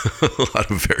lot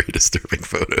of very disturbing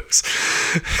photos.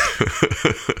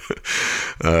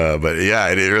 But yeah,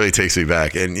 it really takes me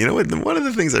back. And you know what? One of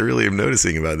the things I really am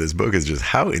noticing about this book is just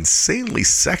how insanely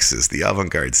sexist the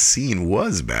avant-garde scene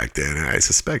was back then. And I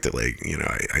suspect that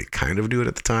I kind of knew it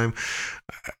at the time.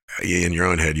 In your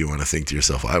own head, you want to think to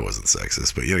yourself, I wasn't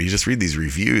sexist, but you just read these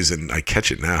reviews and I catch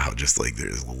it now how just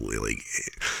there's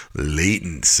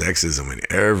latent sexism in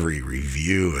every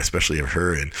review, especially of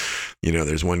her. And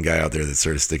there's one guy out there that's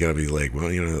sort of sticking up. He's like, well,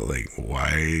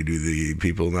 why do the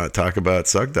people not talk about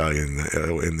Suckdog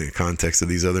in the context of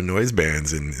these other noise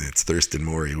bands? And it's Thurston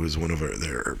Moore. He was one of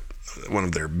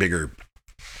their bigger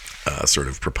sort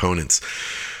of proponents.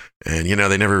 And,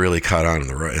 they never really caught on in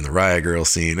the Riot Girl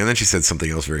scene. And then she said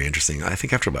something else very interesting. I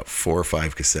think after about 4 or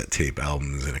 5 cassette tape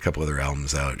albums and a couple other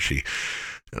albums out,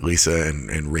 Lisa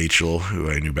and Rachel, who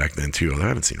I knew back then too, although I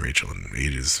haven't seen Rachel in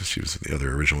ages. She was the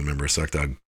other original member of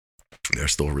Suckdog. They're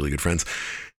still really good friends.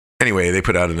 Anyway, they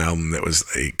put out an album that was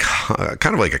a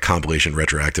kind of like a compilation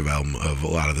retroactive album of a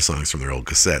lot of the songs from their old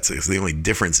cassettes. The only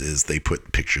difference is they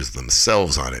put pictures of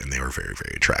themselves on it, and they were very,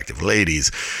 very attractive ladies.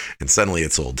 And suddenly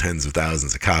it sold tens of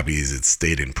thousands of copies. It's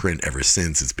stayed in print ever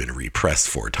since. It's been repressed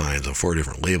 4 times on 4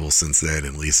 different labels since then.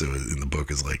 And Lisa in the book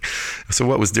is like, so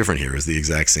what was different here? It was the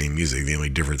exact same music. The only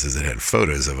difference is it had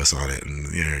photos of us on it. And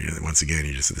once again,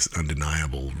 you just this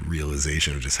undeniable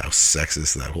realization of just how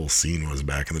sexist that whole scene was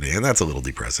back in the day. And that's a little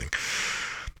depressing.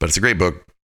 But it's a great book.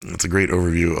 It's a great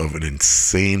overview of an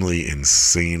insanely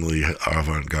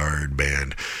avant-garde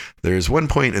band. There's one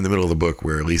point in the middle of the book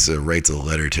where Lisa writes a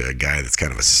letter to a guy that's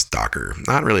kind of a stalker.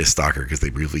 Not really a stalker because they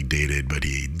briefly dated, but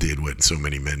he did what so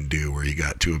many men do, where he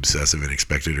got too obsessive and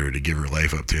expected her to give her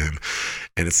life up to him.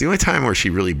 And it's the only time where she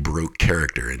really broke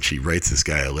character. And she writes this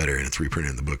guy a letter, and it's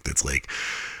reprinted in the book that's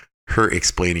her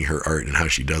explaining her art and how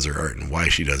she does her art and why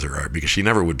she does her art, because she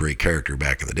never would break character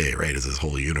back in the day, right? As this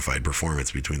whole unified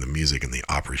performance between the music and the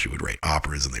opera. She would write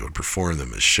operas and they would perform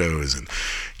them as shows, and,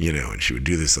 you know, and she would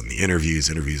do this on the interviews.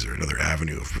 Interviews are another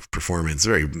avenue of performance.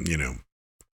 Very, you know,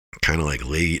 kind of like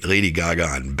Lady Gaga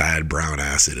on Bad Brown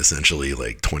Acid, essentially,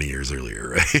 like 20 years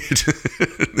earlier, right?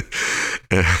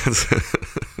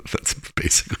 That's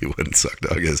basically what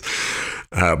Suckdog is.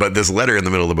 But this letter in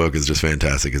the middle of the book is just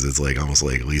fantastic, because it's like almost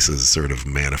like Lisa's sort of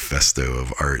manifesto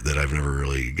of art that I've never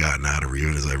really gotten out of her,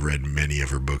 even as I've read many of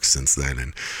her books since then.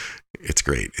 And it's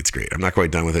great. It's great. I'm not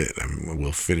quite done with it.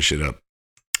 We'll finish it up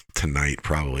tonight,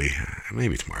 probably,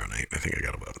 maybe tomorrow night. I think I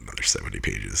got about another 70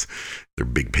 pages. They're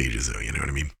big pages though, you know what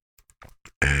I mean?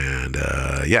 And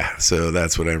yeah, so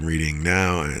that's what I'm reading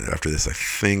now. And after this, I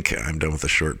think I'm done with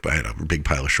I had a big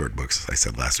pile of short books. I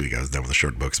said last week I was done with the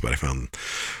short books, but I found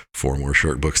 4 more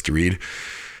short books to read.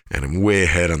 And I'm way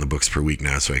ahead on the books per week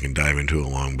now, so I can dive into a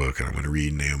long book. And I'm going to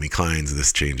read Naomi Klein's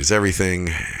This Changes Everything.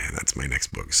 And that's my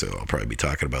next book. So I'll probably be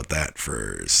talking about that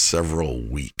for several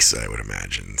weeks, I would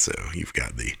imagine. So you've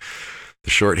got the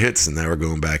short hits, and now we're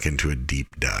going back into a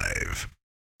deep dive.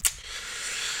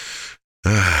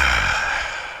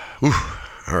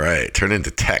 All right, turn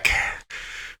into tech.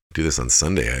 Do this on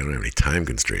Sunday. I don't have any time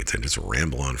constraints. I just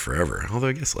ramble on forever. Although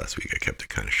I guess last week I kept it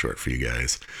kind of short for you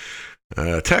guys.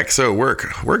 Tech. So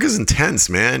work is intense,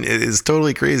 man. It is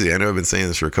totally crazy. I know I've been saying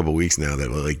this for a couple of weeks now,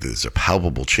 that like there's a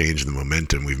palpable change in the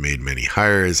momentum. We've made many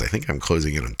hires. I think I'm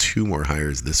closing in on 2 more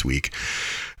hires this week.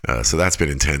 So that's been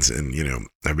intense. And, you know,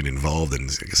 I've been involved in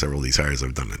several of these hires.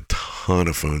 I've done a ton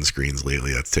of phone screens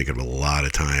lately. That's taken up a lot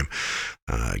of time.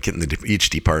 Getting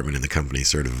each department in the company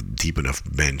sort of deep enough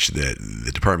bench that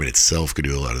the department itself could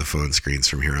do a lot of the phone screens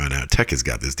from here on out. Tech has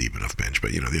got this deep enough bench,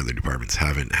 but, you know, the other departments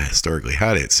haven't historically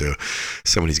had it. So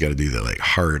somebody's got to do the like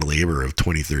hard labor of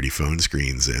 20, 30 phone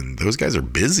screens, and those guys are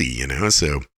busy, you know?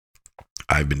 So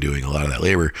I've been doing a lot of that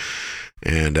labor.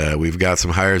 And we've got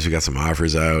some hires, we've got some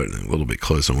offers out, and a little bit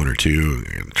close on 1 or 2. I'm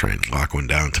going to try and lock one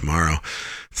down tomorrow.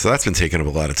 So that's been taking up a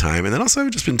lot of time. And then also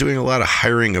I've just been doing a lot of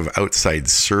hiring of outside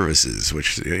services,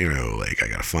 which, you know, like I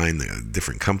got to find the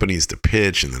different companies to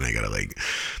pitch, and then I got to like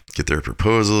get their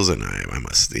proposals. And I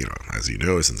must, you know, as you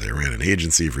know, since I ran an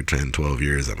agency for 10, 12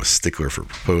 years, I'm a stickler for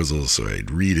proposals. So I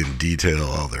read in detail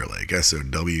all their like SOWs,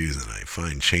 and I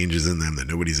find changes in them that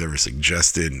nobody's ever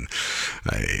suggested. And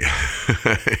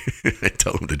I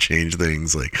tell them to change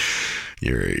things like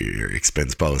your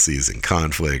expense policy is in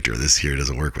conflict, or this here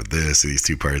doesn't work with this. These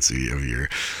 2 parts of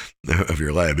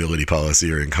your liability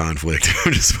policy are in conflict.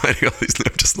 I'm just finding all these.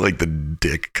 I'm just like the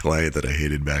dick client that I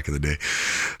hated back in the day.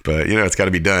 But, you know, it's got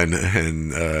to be done.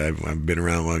 And I've been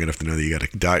around long enough to know that you got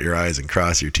to dot your I's and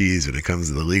cross your T's when it comes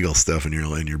to the legal stuff in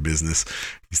your business.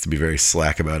 I used to be very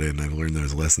slack about it, and I've learned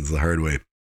those lessons the hard way.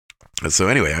 So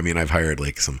anyway, I mean, I've hired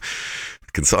like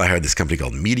I hired this company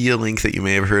called Media Link that you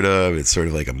may have heard of. It's sort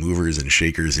of like a movers and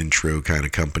shakers intro kind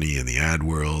of company in the ad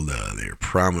world. They're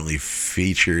prominently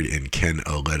featured in Ken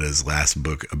Oletta's last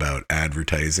book about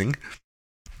advertising.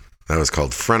 That was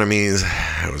called Frenemies.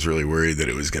 I was really worried that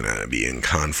it was going to be in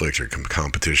conflict or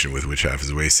competition with Which Half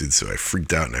Is Wasted, so I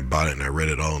freaked out and I bought it and I read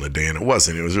it all in a day, and it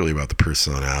wasn't. It was really about the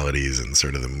personalities and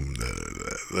sort of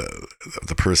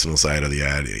the personal side of the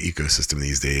ad ecosystem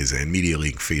these days, and Media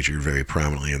Link featured very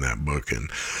prominently in that book. And,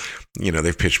 you know,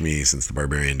 they've pitched me since the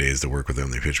Barbarian days to work with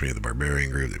them. They pitched me at the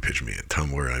Barbarian Group. They pitched me at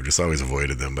Tumblr. I've just always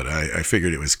avoided them, but I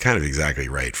figured it was kind of exactly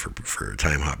right for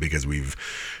Timehop, because we've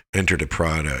entered a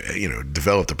product, you know,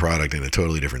 developed a product in a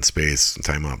totally different space.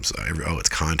 Timehop's, all its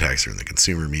contacts are in the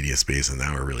consumer media space, and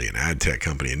now we're really an ad tech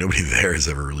company, and nobody there has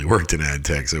ever really worked in ad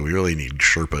tech, so we really need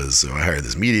Sherpas. So I hired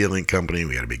this Media Link company.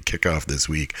 We got a big kickoff this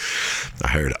week. I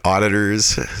hired auditors.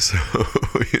 So,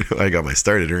 you know, I got my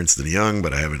start at Ernst & Young,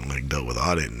 but I haven't like dealt with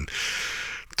audit in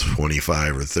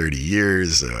 25 or 30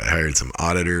 years. So I hired some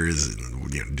auditors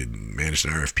and, you know, managed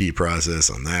an RFP process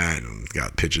on that, and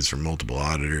got pitches from multiple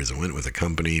auditors, and went with a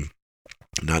company.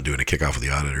 Not doing a kickoff with the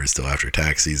auditors till after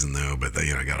tax season though, but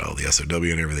you know, I got all the SOW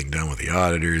and everything done with the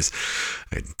auditors.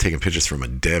 I'd taken pitches from a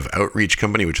dev outreach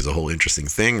company, which is a whole interesting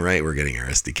thing, right? We're getting our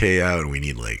SDK out, and we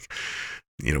need like,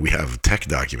 you know, we have tech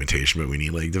documentation, but we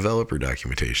need like developer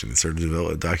documentation, and sort of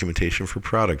develop documentation for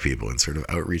product people, and sort of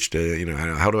outreach to, you know,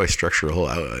 how do I structure a whole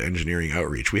engineering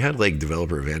outreach? We had like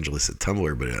developer evangelists at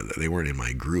Tumblr, but they weren't in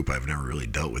my group. I've never really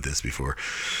dealt with this before.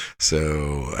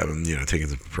 So I'm, you know, taking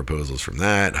the proposals from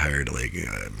that, hired like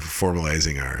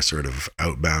formalizing our sort of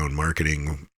outbound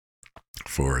marketing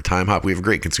for Timehop. We have a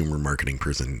great consumer marketing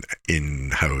person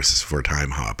in-house for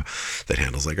Timehop that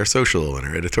handles like our social and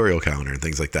our editorial calendar and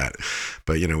things like that.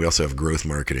 But we also have growth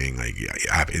marketing, like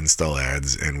app install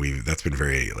ads, and that's been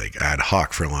very like ad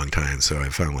hoc for a long time. So I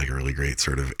found like a really great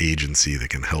sort of agency that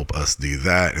can help us do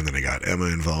that. And then I got Emma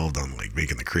involved on like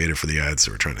making the creative for the ads,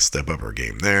 so we're trying to step up our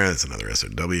game there. That's another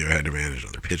SOW I had to manage,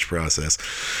 another pitch process.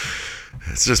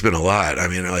 It's just been a lot. I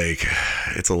mean, like,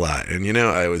 it's a lot. And,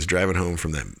 I was driving home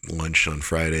from that lunch on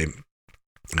Friday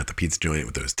at the pizza joint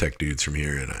with those tech dudes from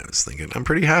here, and I was thinking, I'm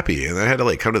pretty happy. And I had to,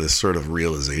 like, come to this sort of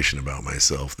realization about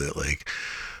myself that, like,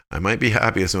 I might be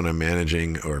happiest when I'm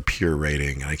managing or pure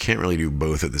writing. I can't really do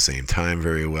both at the same time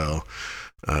very well.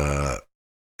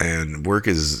 And work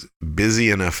is busy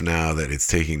enough now that it's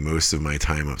taking most of my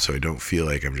time up, so I don't feel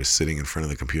like I'm just sitting in front of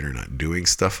the computer not doing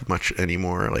stuff much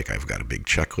anymore. Like, I've got a big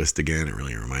checklist again. It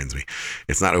really reminds me.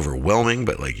 It's not overwhelming,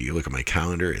 but like, you look at my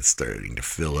calendar, it's starting to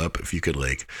fill up. If you could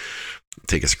like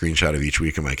take a screenshot of each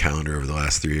week of my calendar over the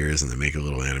last 3 years and then make a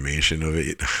little animation of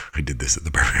it. I did this at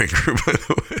the Burgaiat group, by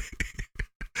the way.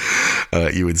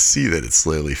 You would see that it's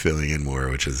slowly filling in more,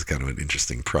 which is kind of an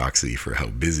interesting proxy for how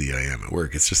busy I am at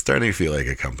work. It's just starting to feel like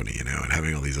a company, and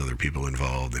having all these other people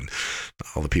involved and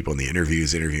all the people in the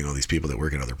interviews, interviewing all these people that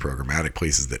work in other programmatic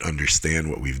places that understand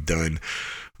what we've done.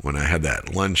 When I had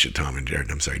that lunch at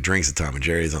drinks at Tom and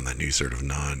Jerry's on that new sort of I'm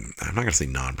not going to say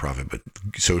non-profit, but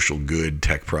social good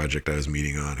tech project I was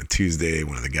meeting on Tuesday.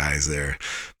 One of the guys there,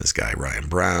 this guy, Ryan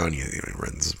Brown, he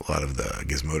runs a lot of the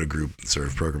Gizmodo group sort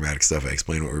of programmatic stuff. I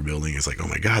explained what we're building. It's like, oh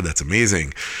my God, that's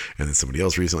amazing. And then somebody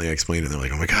else recently I explained it, and they're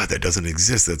like, oh my God, that doesn't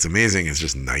exist. That's amazing. It's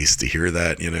just nice to hear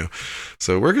that,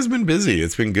 So work has been busy.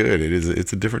 It's been good.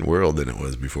 It's a different world than it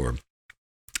was before.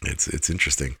 It's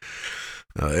interesting.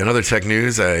 In other tech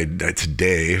news, I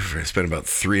spent about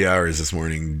 3 hours this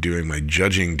morning doing my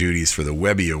judging duties for the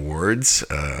Webby Awards.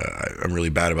 I'm really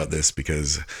bad about this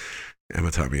because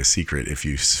Emma taught me a secret. If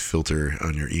you filter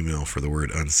on your email for the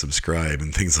word unsubscribe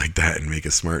and things like that and make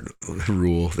a smart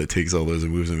rule that takes all those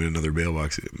and moves them in another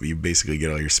mailbox, you basically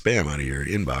get all your spam out of your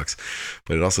inbox,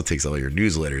 but it also takes all your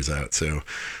newsletters out. So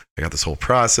I got this whole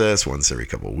process once every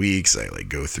couple of weeks. I like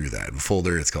go through that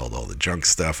folder. It's called all the junk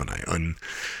stuff, and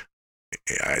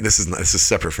this is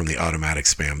separate from the automatic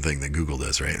spam thing that Google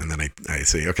does, right? And then I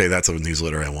say, okay, that's a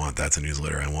newsletter I want. That's a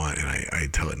newsletter I want. And I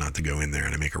tell it not to go in there,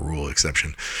 and I make a rule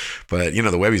exception. But, the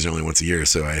Webbies are only once a year.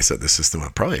 So I set this system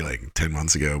up probably like 10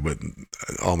 months ago, but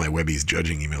all my Webbies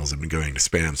judging emails have been going to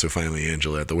spam. So finally,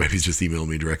 Angela at the Webbies just emailed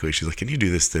me directly. She's like, can you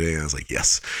do this today? And I was like,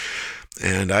 yes.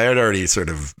 And I had already sort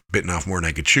of bitten off more than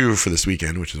I could chew for this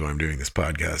weekend, which is why I'm doing this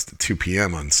podcast at 2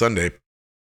 p.m. on Sunday.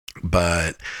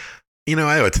 But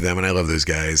I owe it to them, and I love those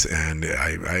guys, and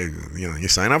I you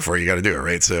sign up for it, you got to do it,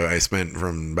 right? So I spent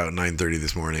from about 9:30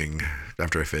 this morning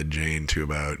after I fed Jane to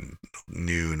about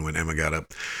noon when Emma got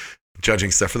up,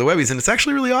 judging stuff for the Webbies. And it's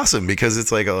actually really awesome because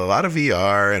it's like a lot of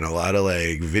VR and a lot of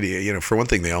like video, for one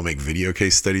thing, they all make video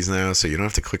case studies now. So you don't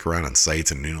have to click around on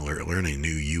sites and learn a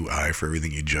new UI for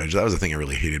everything you judge. That was the thing I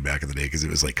really hated back in the day because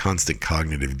it was like constant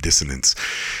cognitive dissonance.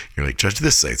 You're like, judge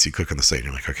this site. So you click on the site and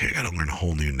you're like, okay, I got to learn a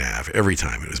whole new nav every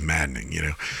time. It was maddening,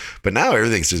 but now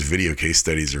everything's just video case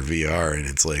studies or VR. And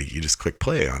it's like, you just click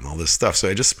play on all this stuff. So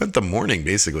I just spent the morning,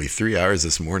 basically 3 hours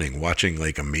this morning, watching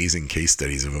like amazing case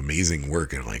studies of amazing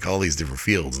work and like all these different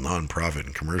fields, nonprofit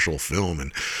and commercial film,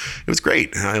 and it was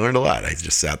great. I learned a lot. I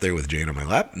just sat there with Jane on my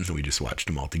lap, and we just watched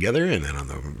them all together. And then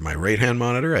on my right hand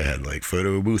monitor, I had like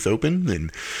photo booth open,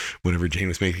 and whenever Jane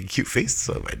was making a cute face,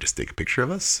 so I'd just take a picture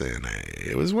of us, and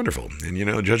it was wonderful.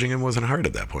 And judging him wasn't hard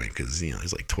at that point because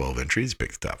there's like 12 entries,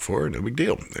 pick the top 4, no big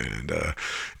deal. And it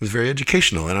was very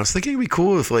educational. And I was thinking it'd be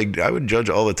cool if like I would judge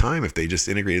all the time if they just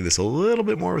integrated this a little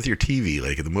bit more with your TV,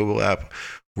 like the mobile app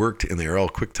worked, and they are all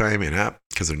QuickTime in app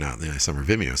because they're not, some are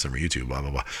Vimeo, some are YouTube, blah,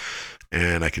 blah, blah.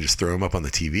 And I could just throw them up on the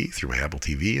TV through my Apple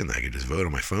TV, and I could just vote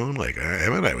on my phone. Like, I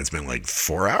would spend like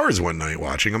 4 hours one night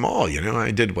watching them all.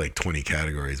 I did like 20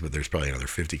 categories, but there's probably another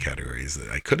 50 categories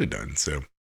that I could have done. So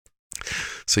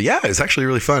yeah, it's actually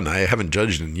really fun. I haven't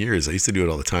judged in years. I used to do it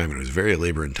all the time, and it was very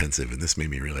labor intensive. And this made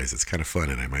me realize it's kind of fun,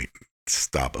 and I might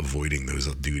stop avoiding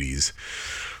those duties.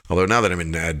 Although now that I'm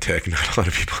in ad tech, not a lot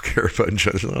of people care about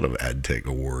judging. A lot of ad tech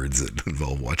awards that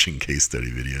involve watching case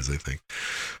study videos, I think.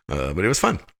 But it was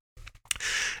fun.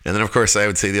 And then, of course, I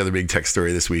would say the other big tech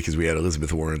story this week is we had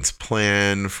Elizabeth Warren's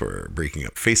plan for breaking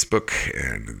up Facebook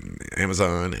and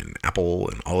Amazon and Apple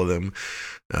and all of them.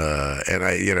 And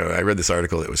I read this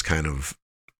article that was kind of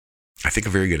I think,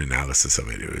 a very good analysis of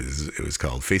it. It was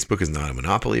called "Facebook is Not a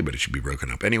Monopoly, but it should be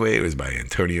broken up anyway." It was by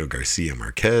Antonio Garcia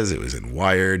Marquez. It was in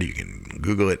Wired. You can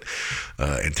Google it.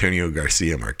 Antonio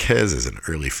Garcia Marquez is an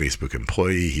early Facebook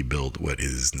employee. He built what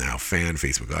is now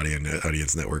Facebook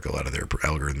Audience Network, a lot of their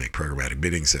algorithmic programmatic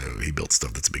bidding. So he built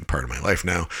stuff that's a big part of my life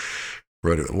now.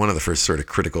 Wrote one of the first sort of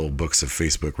critical books of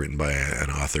Facebook, written by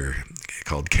an author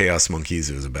called Chaos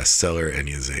Monkeys. It was a bestseller, and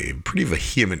he is a pretty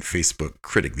vehement Facebook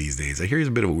critic these days. I hear he's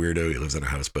a bit of a weirdo. He lives on a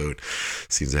houseboat,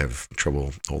 seems to have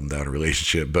trouble holding down a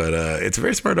relationship, but it's a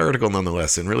very smart article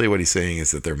nonetheless. And really what he's saying is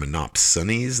that they're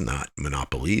monopsonies, not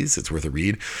monopolies. It's worth a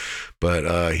read.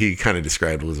 But he kind of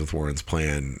described Elizabeth Warren's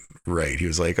plan right. He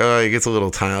was like, it gets a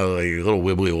little tiny, a little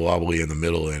wibbly wobbly in the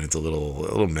middle, and it's a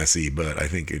little messy, but I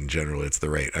think in general it's the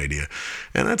right idea.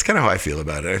 And that's kind of how I feel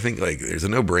about it. I think like there's a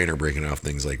no-brainer breaking off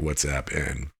things like WhatsApp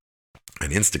and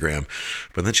Instagram,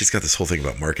 but then she's got this whole thing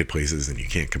about marketplaces, and you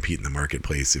can't compete in the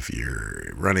marketplace if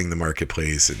you're running the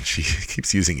marketplace, and she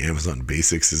keeps using Amazon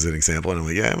Basics as an example, and I'm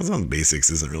like, yeah, Amazon Basics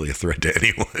isn't really a threat to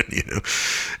anyone,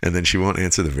 and then she won't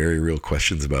answer the very real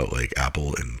questions about like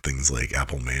Apple and things like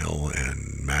Apple Mail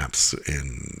and Maps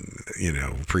and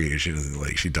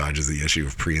like she dodges the issue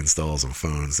of pre-installs on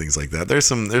phones, things like that. There's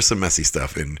some messy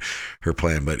stuff in her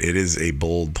plan, but it is a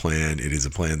bold plan. It is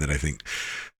a plan that I think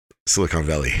Silicon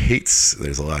Valley hates.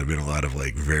 There's been a lot of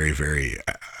like very, very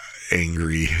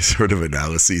angry sort of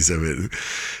analyses of it,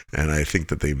 and I think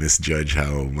that they misjudge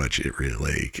how much it really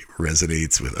like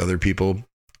resonates with other people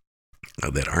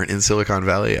that aren't in Silicon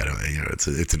Valley. I don't,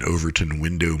 it's an Overton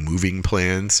window moving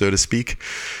plan, so to speak.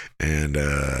 And,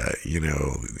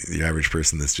 the average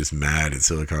person that's just mad at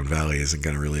Silicon Valley isn't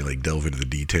going to really like delve into the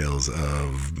details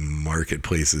of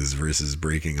marketplaces versus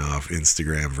breaking off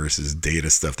Instagram versus data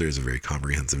stuff. There's a very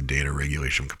comprehensive data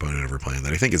regulation component of her plan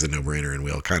that I think is a no-brainer, and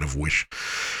we all kind of wish,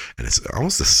 and it's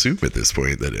almost assumed at this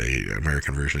point, that a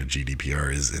American version of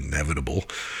GDPR is inevitable.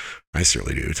 I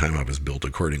certainly do. Timehop is built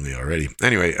accordingly already.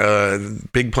 Anyway,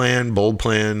 big plan, bold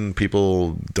plan.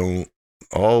 People don't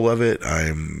all love it.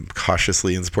 I'm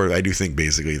cautiously in support. I do think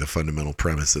basically the fundamental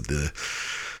premise that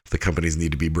the companies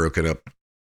need to be broken up,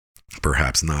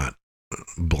 perhaps not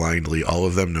blindly all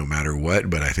of them, no matter what,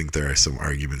 but I think there are some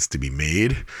arguments to be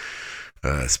made,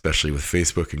 especially with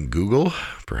Facebook and Google,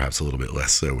 perhaps a little bit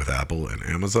less so with Apple and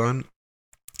Amazon.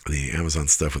 The Amazon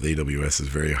stuff with AWS is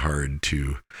very hard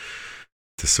to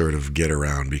sort of get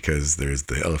around, because there's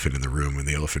the elephant in the room, and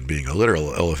the elephant being a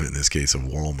literal elephant in this case of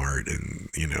Walmart. And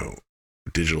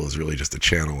digital is really just a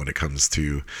channel when it comes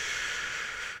to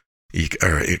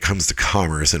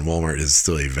commerce, and Walmart is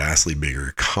still a vastly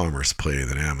bigger commerce play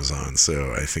than Amazon.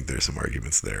 So I think there's some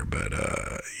arguments there, but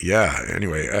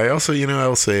anyway, I also,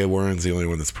 I'll say Warren's the only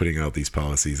one that's putting out these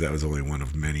policies. That was only one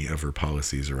of many of her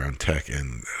policies around tech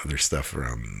and other stuff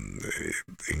around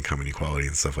income inequality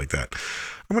and stuff like that.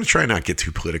 I'm going to try not to get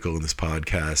too political in this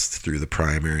podcast through the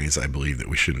primaries. I believe that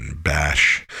we shouldn't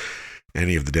bash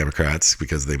any of the Democrats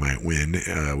because they might win.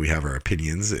 We have our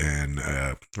opinions, and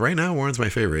right now Warren's my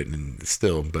favorite, and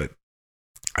still, but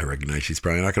I recognize she's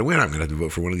probably not going to win. I'm going to have to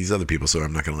vote for one of these other people, so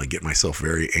I'm not going to get myself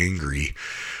very angry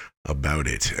about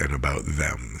it and about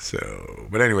them. So,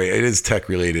 but anyway, it is tech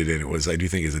related, and I do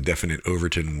think is a definite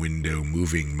Overton window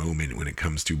moving moment when it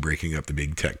comes to breaking up the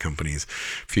big tech companies.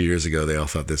 A few years ago, they all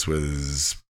thought this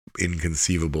was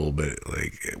inconceivable, but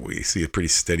like we see a pretty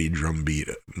steady drumbeat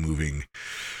moving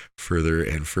further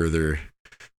and further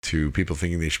to people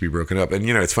thinking they should be broken up. And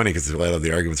it's funny because a lot of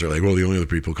the arguments are like, well, the only other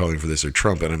people calling for this are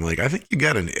Trump, and I'm like, I think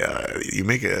you're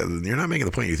not making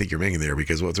the point you think you're making there,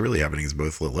 because what's really happening is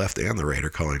both the left and the right are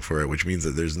calling for it, which means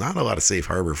that there's not a lot of safe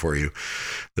harbor for you.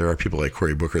 There are people like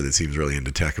Cory Booker that seems really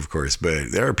into tech, of course,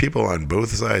 but there are people on both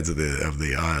sides of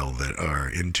the aisle that are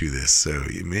into this. So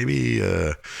maybe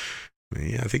I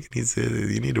think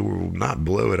you need to not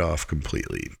blow it off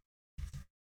completely.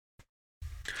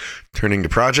 Turning to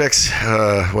projects,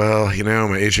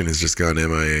 my agent has just gone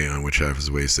MIA, on which I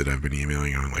was wasted. I've been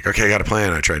emailing him. I'm like, okay, I got a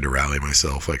plan. I tried to rally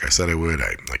myself like I said I would.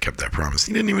 I kept that promise.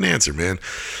 He didn't even answer, man.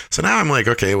 So now I'm like,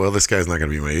 okay, well, this guy's not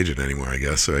going to be my agent anymore, I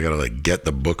guess. So I got to get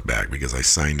the book back because I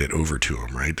signed it over to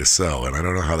him, right, to sell. And I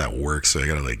don't know how that works. So I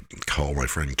got to call my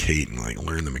friend Kate and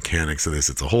learn the mechanics of this.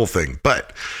 It's a whole thing.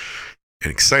 But in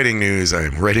exciting news,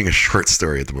 I'm writing a short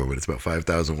story at the moment. It's about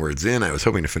 5,000 words in. I was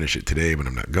hoping to finish it today, but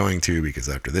I'm not going to, because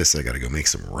after this, I got to go make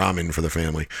some ramen for the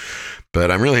family.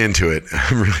 But I'm really into it.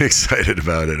 I'm really excited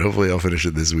about it. Hopefully I'll finish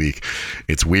it this week.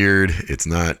 It's weird. It's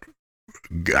not,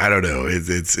 I don't know.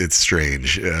 It's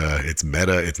strange. It's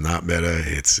meta. It's not meta.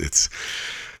 It's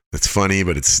It's funny,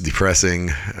 but it's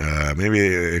depressing. Maybe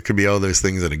it could be all those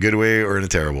things in a good way or in a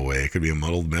terrible way. It could be a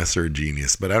muddled mess or a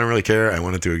genius, but I don't really care. I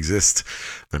want it to exist.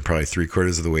 I'm probably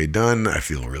 3/4 of the way done. I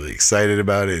feel really excited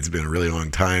about it. It's been a really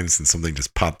long time since something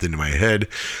just popped into my head.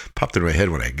 Popped into my head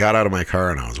when I got out of my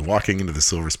car and I was walking into the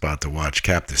Silver Spot to watch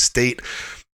Capt State.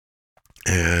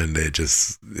 And it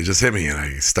just hit me, and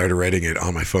I started writing it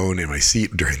on my phone in my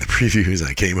seat during the previews.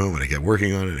 I came home and I kept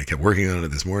working on it. I kept working on it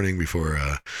this morning before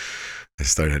I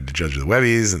started to judge the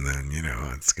Webbies, and then,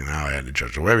 now I had to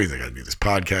judge the Webbies. I got to do this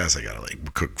podcast. I got to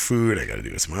cook food. I got to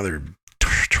do some other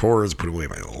chores, put away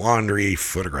my laundry,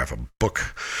 photograph a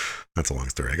book. That's a long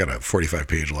story. I got a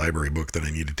 45-page library book that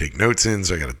I need to take notes in,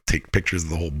 so I got to take pictures of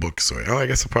the whole book. So I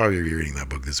guess I'll probably be reading that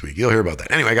book this week. You'll hear about that.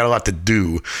 Anyway, I got a lot to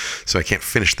do, so I can't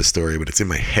finish the story, but it's in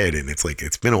my head, and it's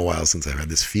been a while since I've had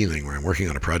this feeling where I'm working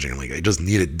on a project. I just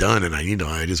need it done, and I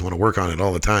just want to work on it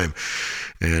all the time.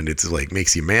 And it's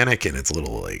makes you manic, and it's a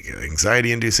little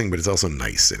anxiety inducing, but it's also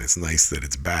nice, and it's nice that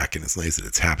it's back, and it's nice that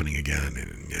it's happening again.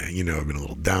 And I've been a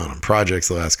little down on projects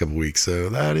the last couple of weeks, so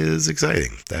that is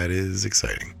exciting. That is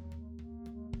exciting.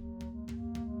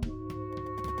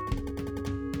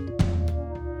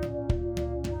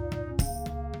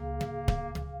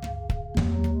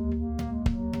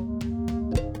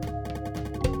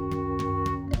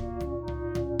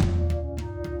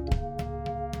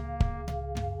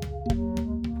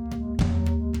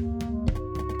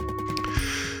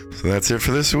 So that's it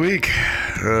for this week.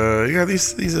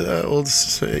 These old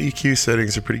EQ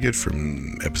settings are pretty good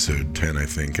from episode 10, I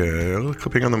think. A little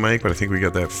clipping on the mic, but I think we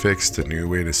got that fixed. A new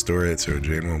way to store it so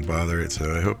Jane won't bother it.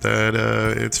 So I hope that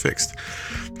it's fixed.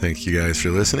 Thank you guys for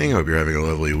listening. Hope you're having a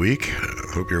lovely week.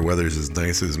 Hope your weather's as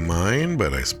nice as mine,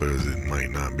 but I suppose it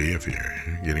might not be if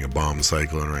you're getting a bomb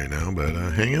cyclone right now. But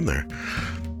hang in there.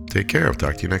 Take care. I'll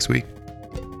talk to you next week.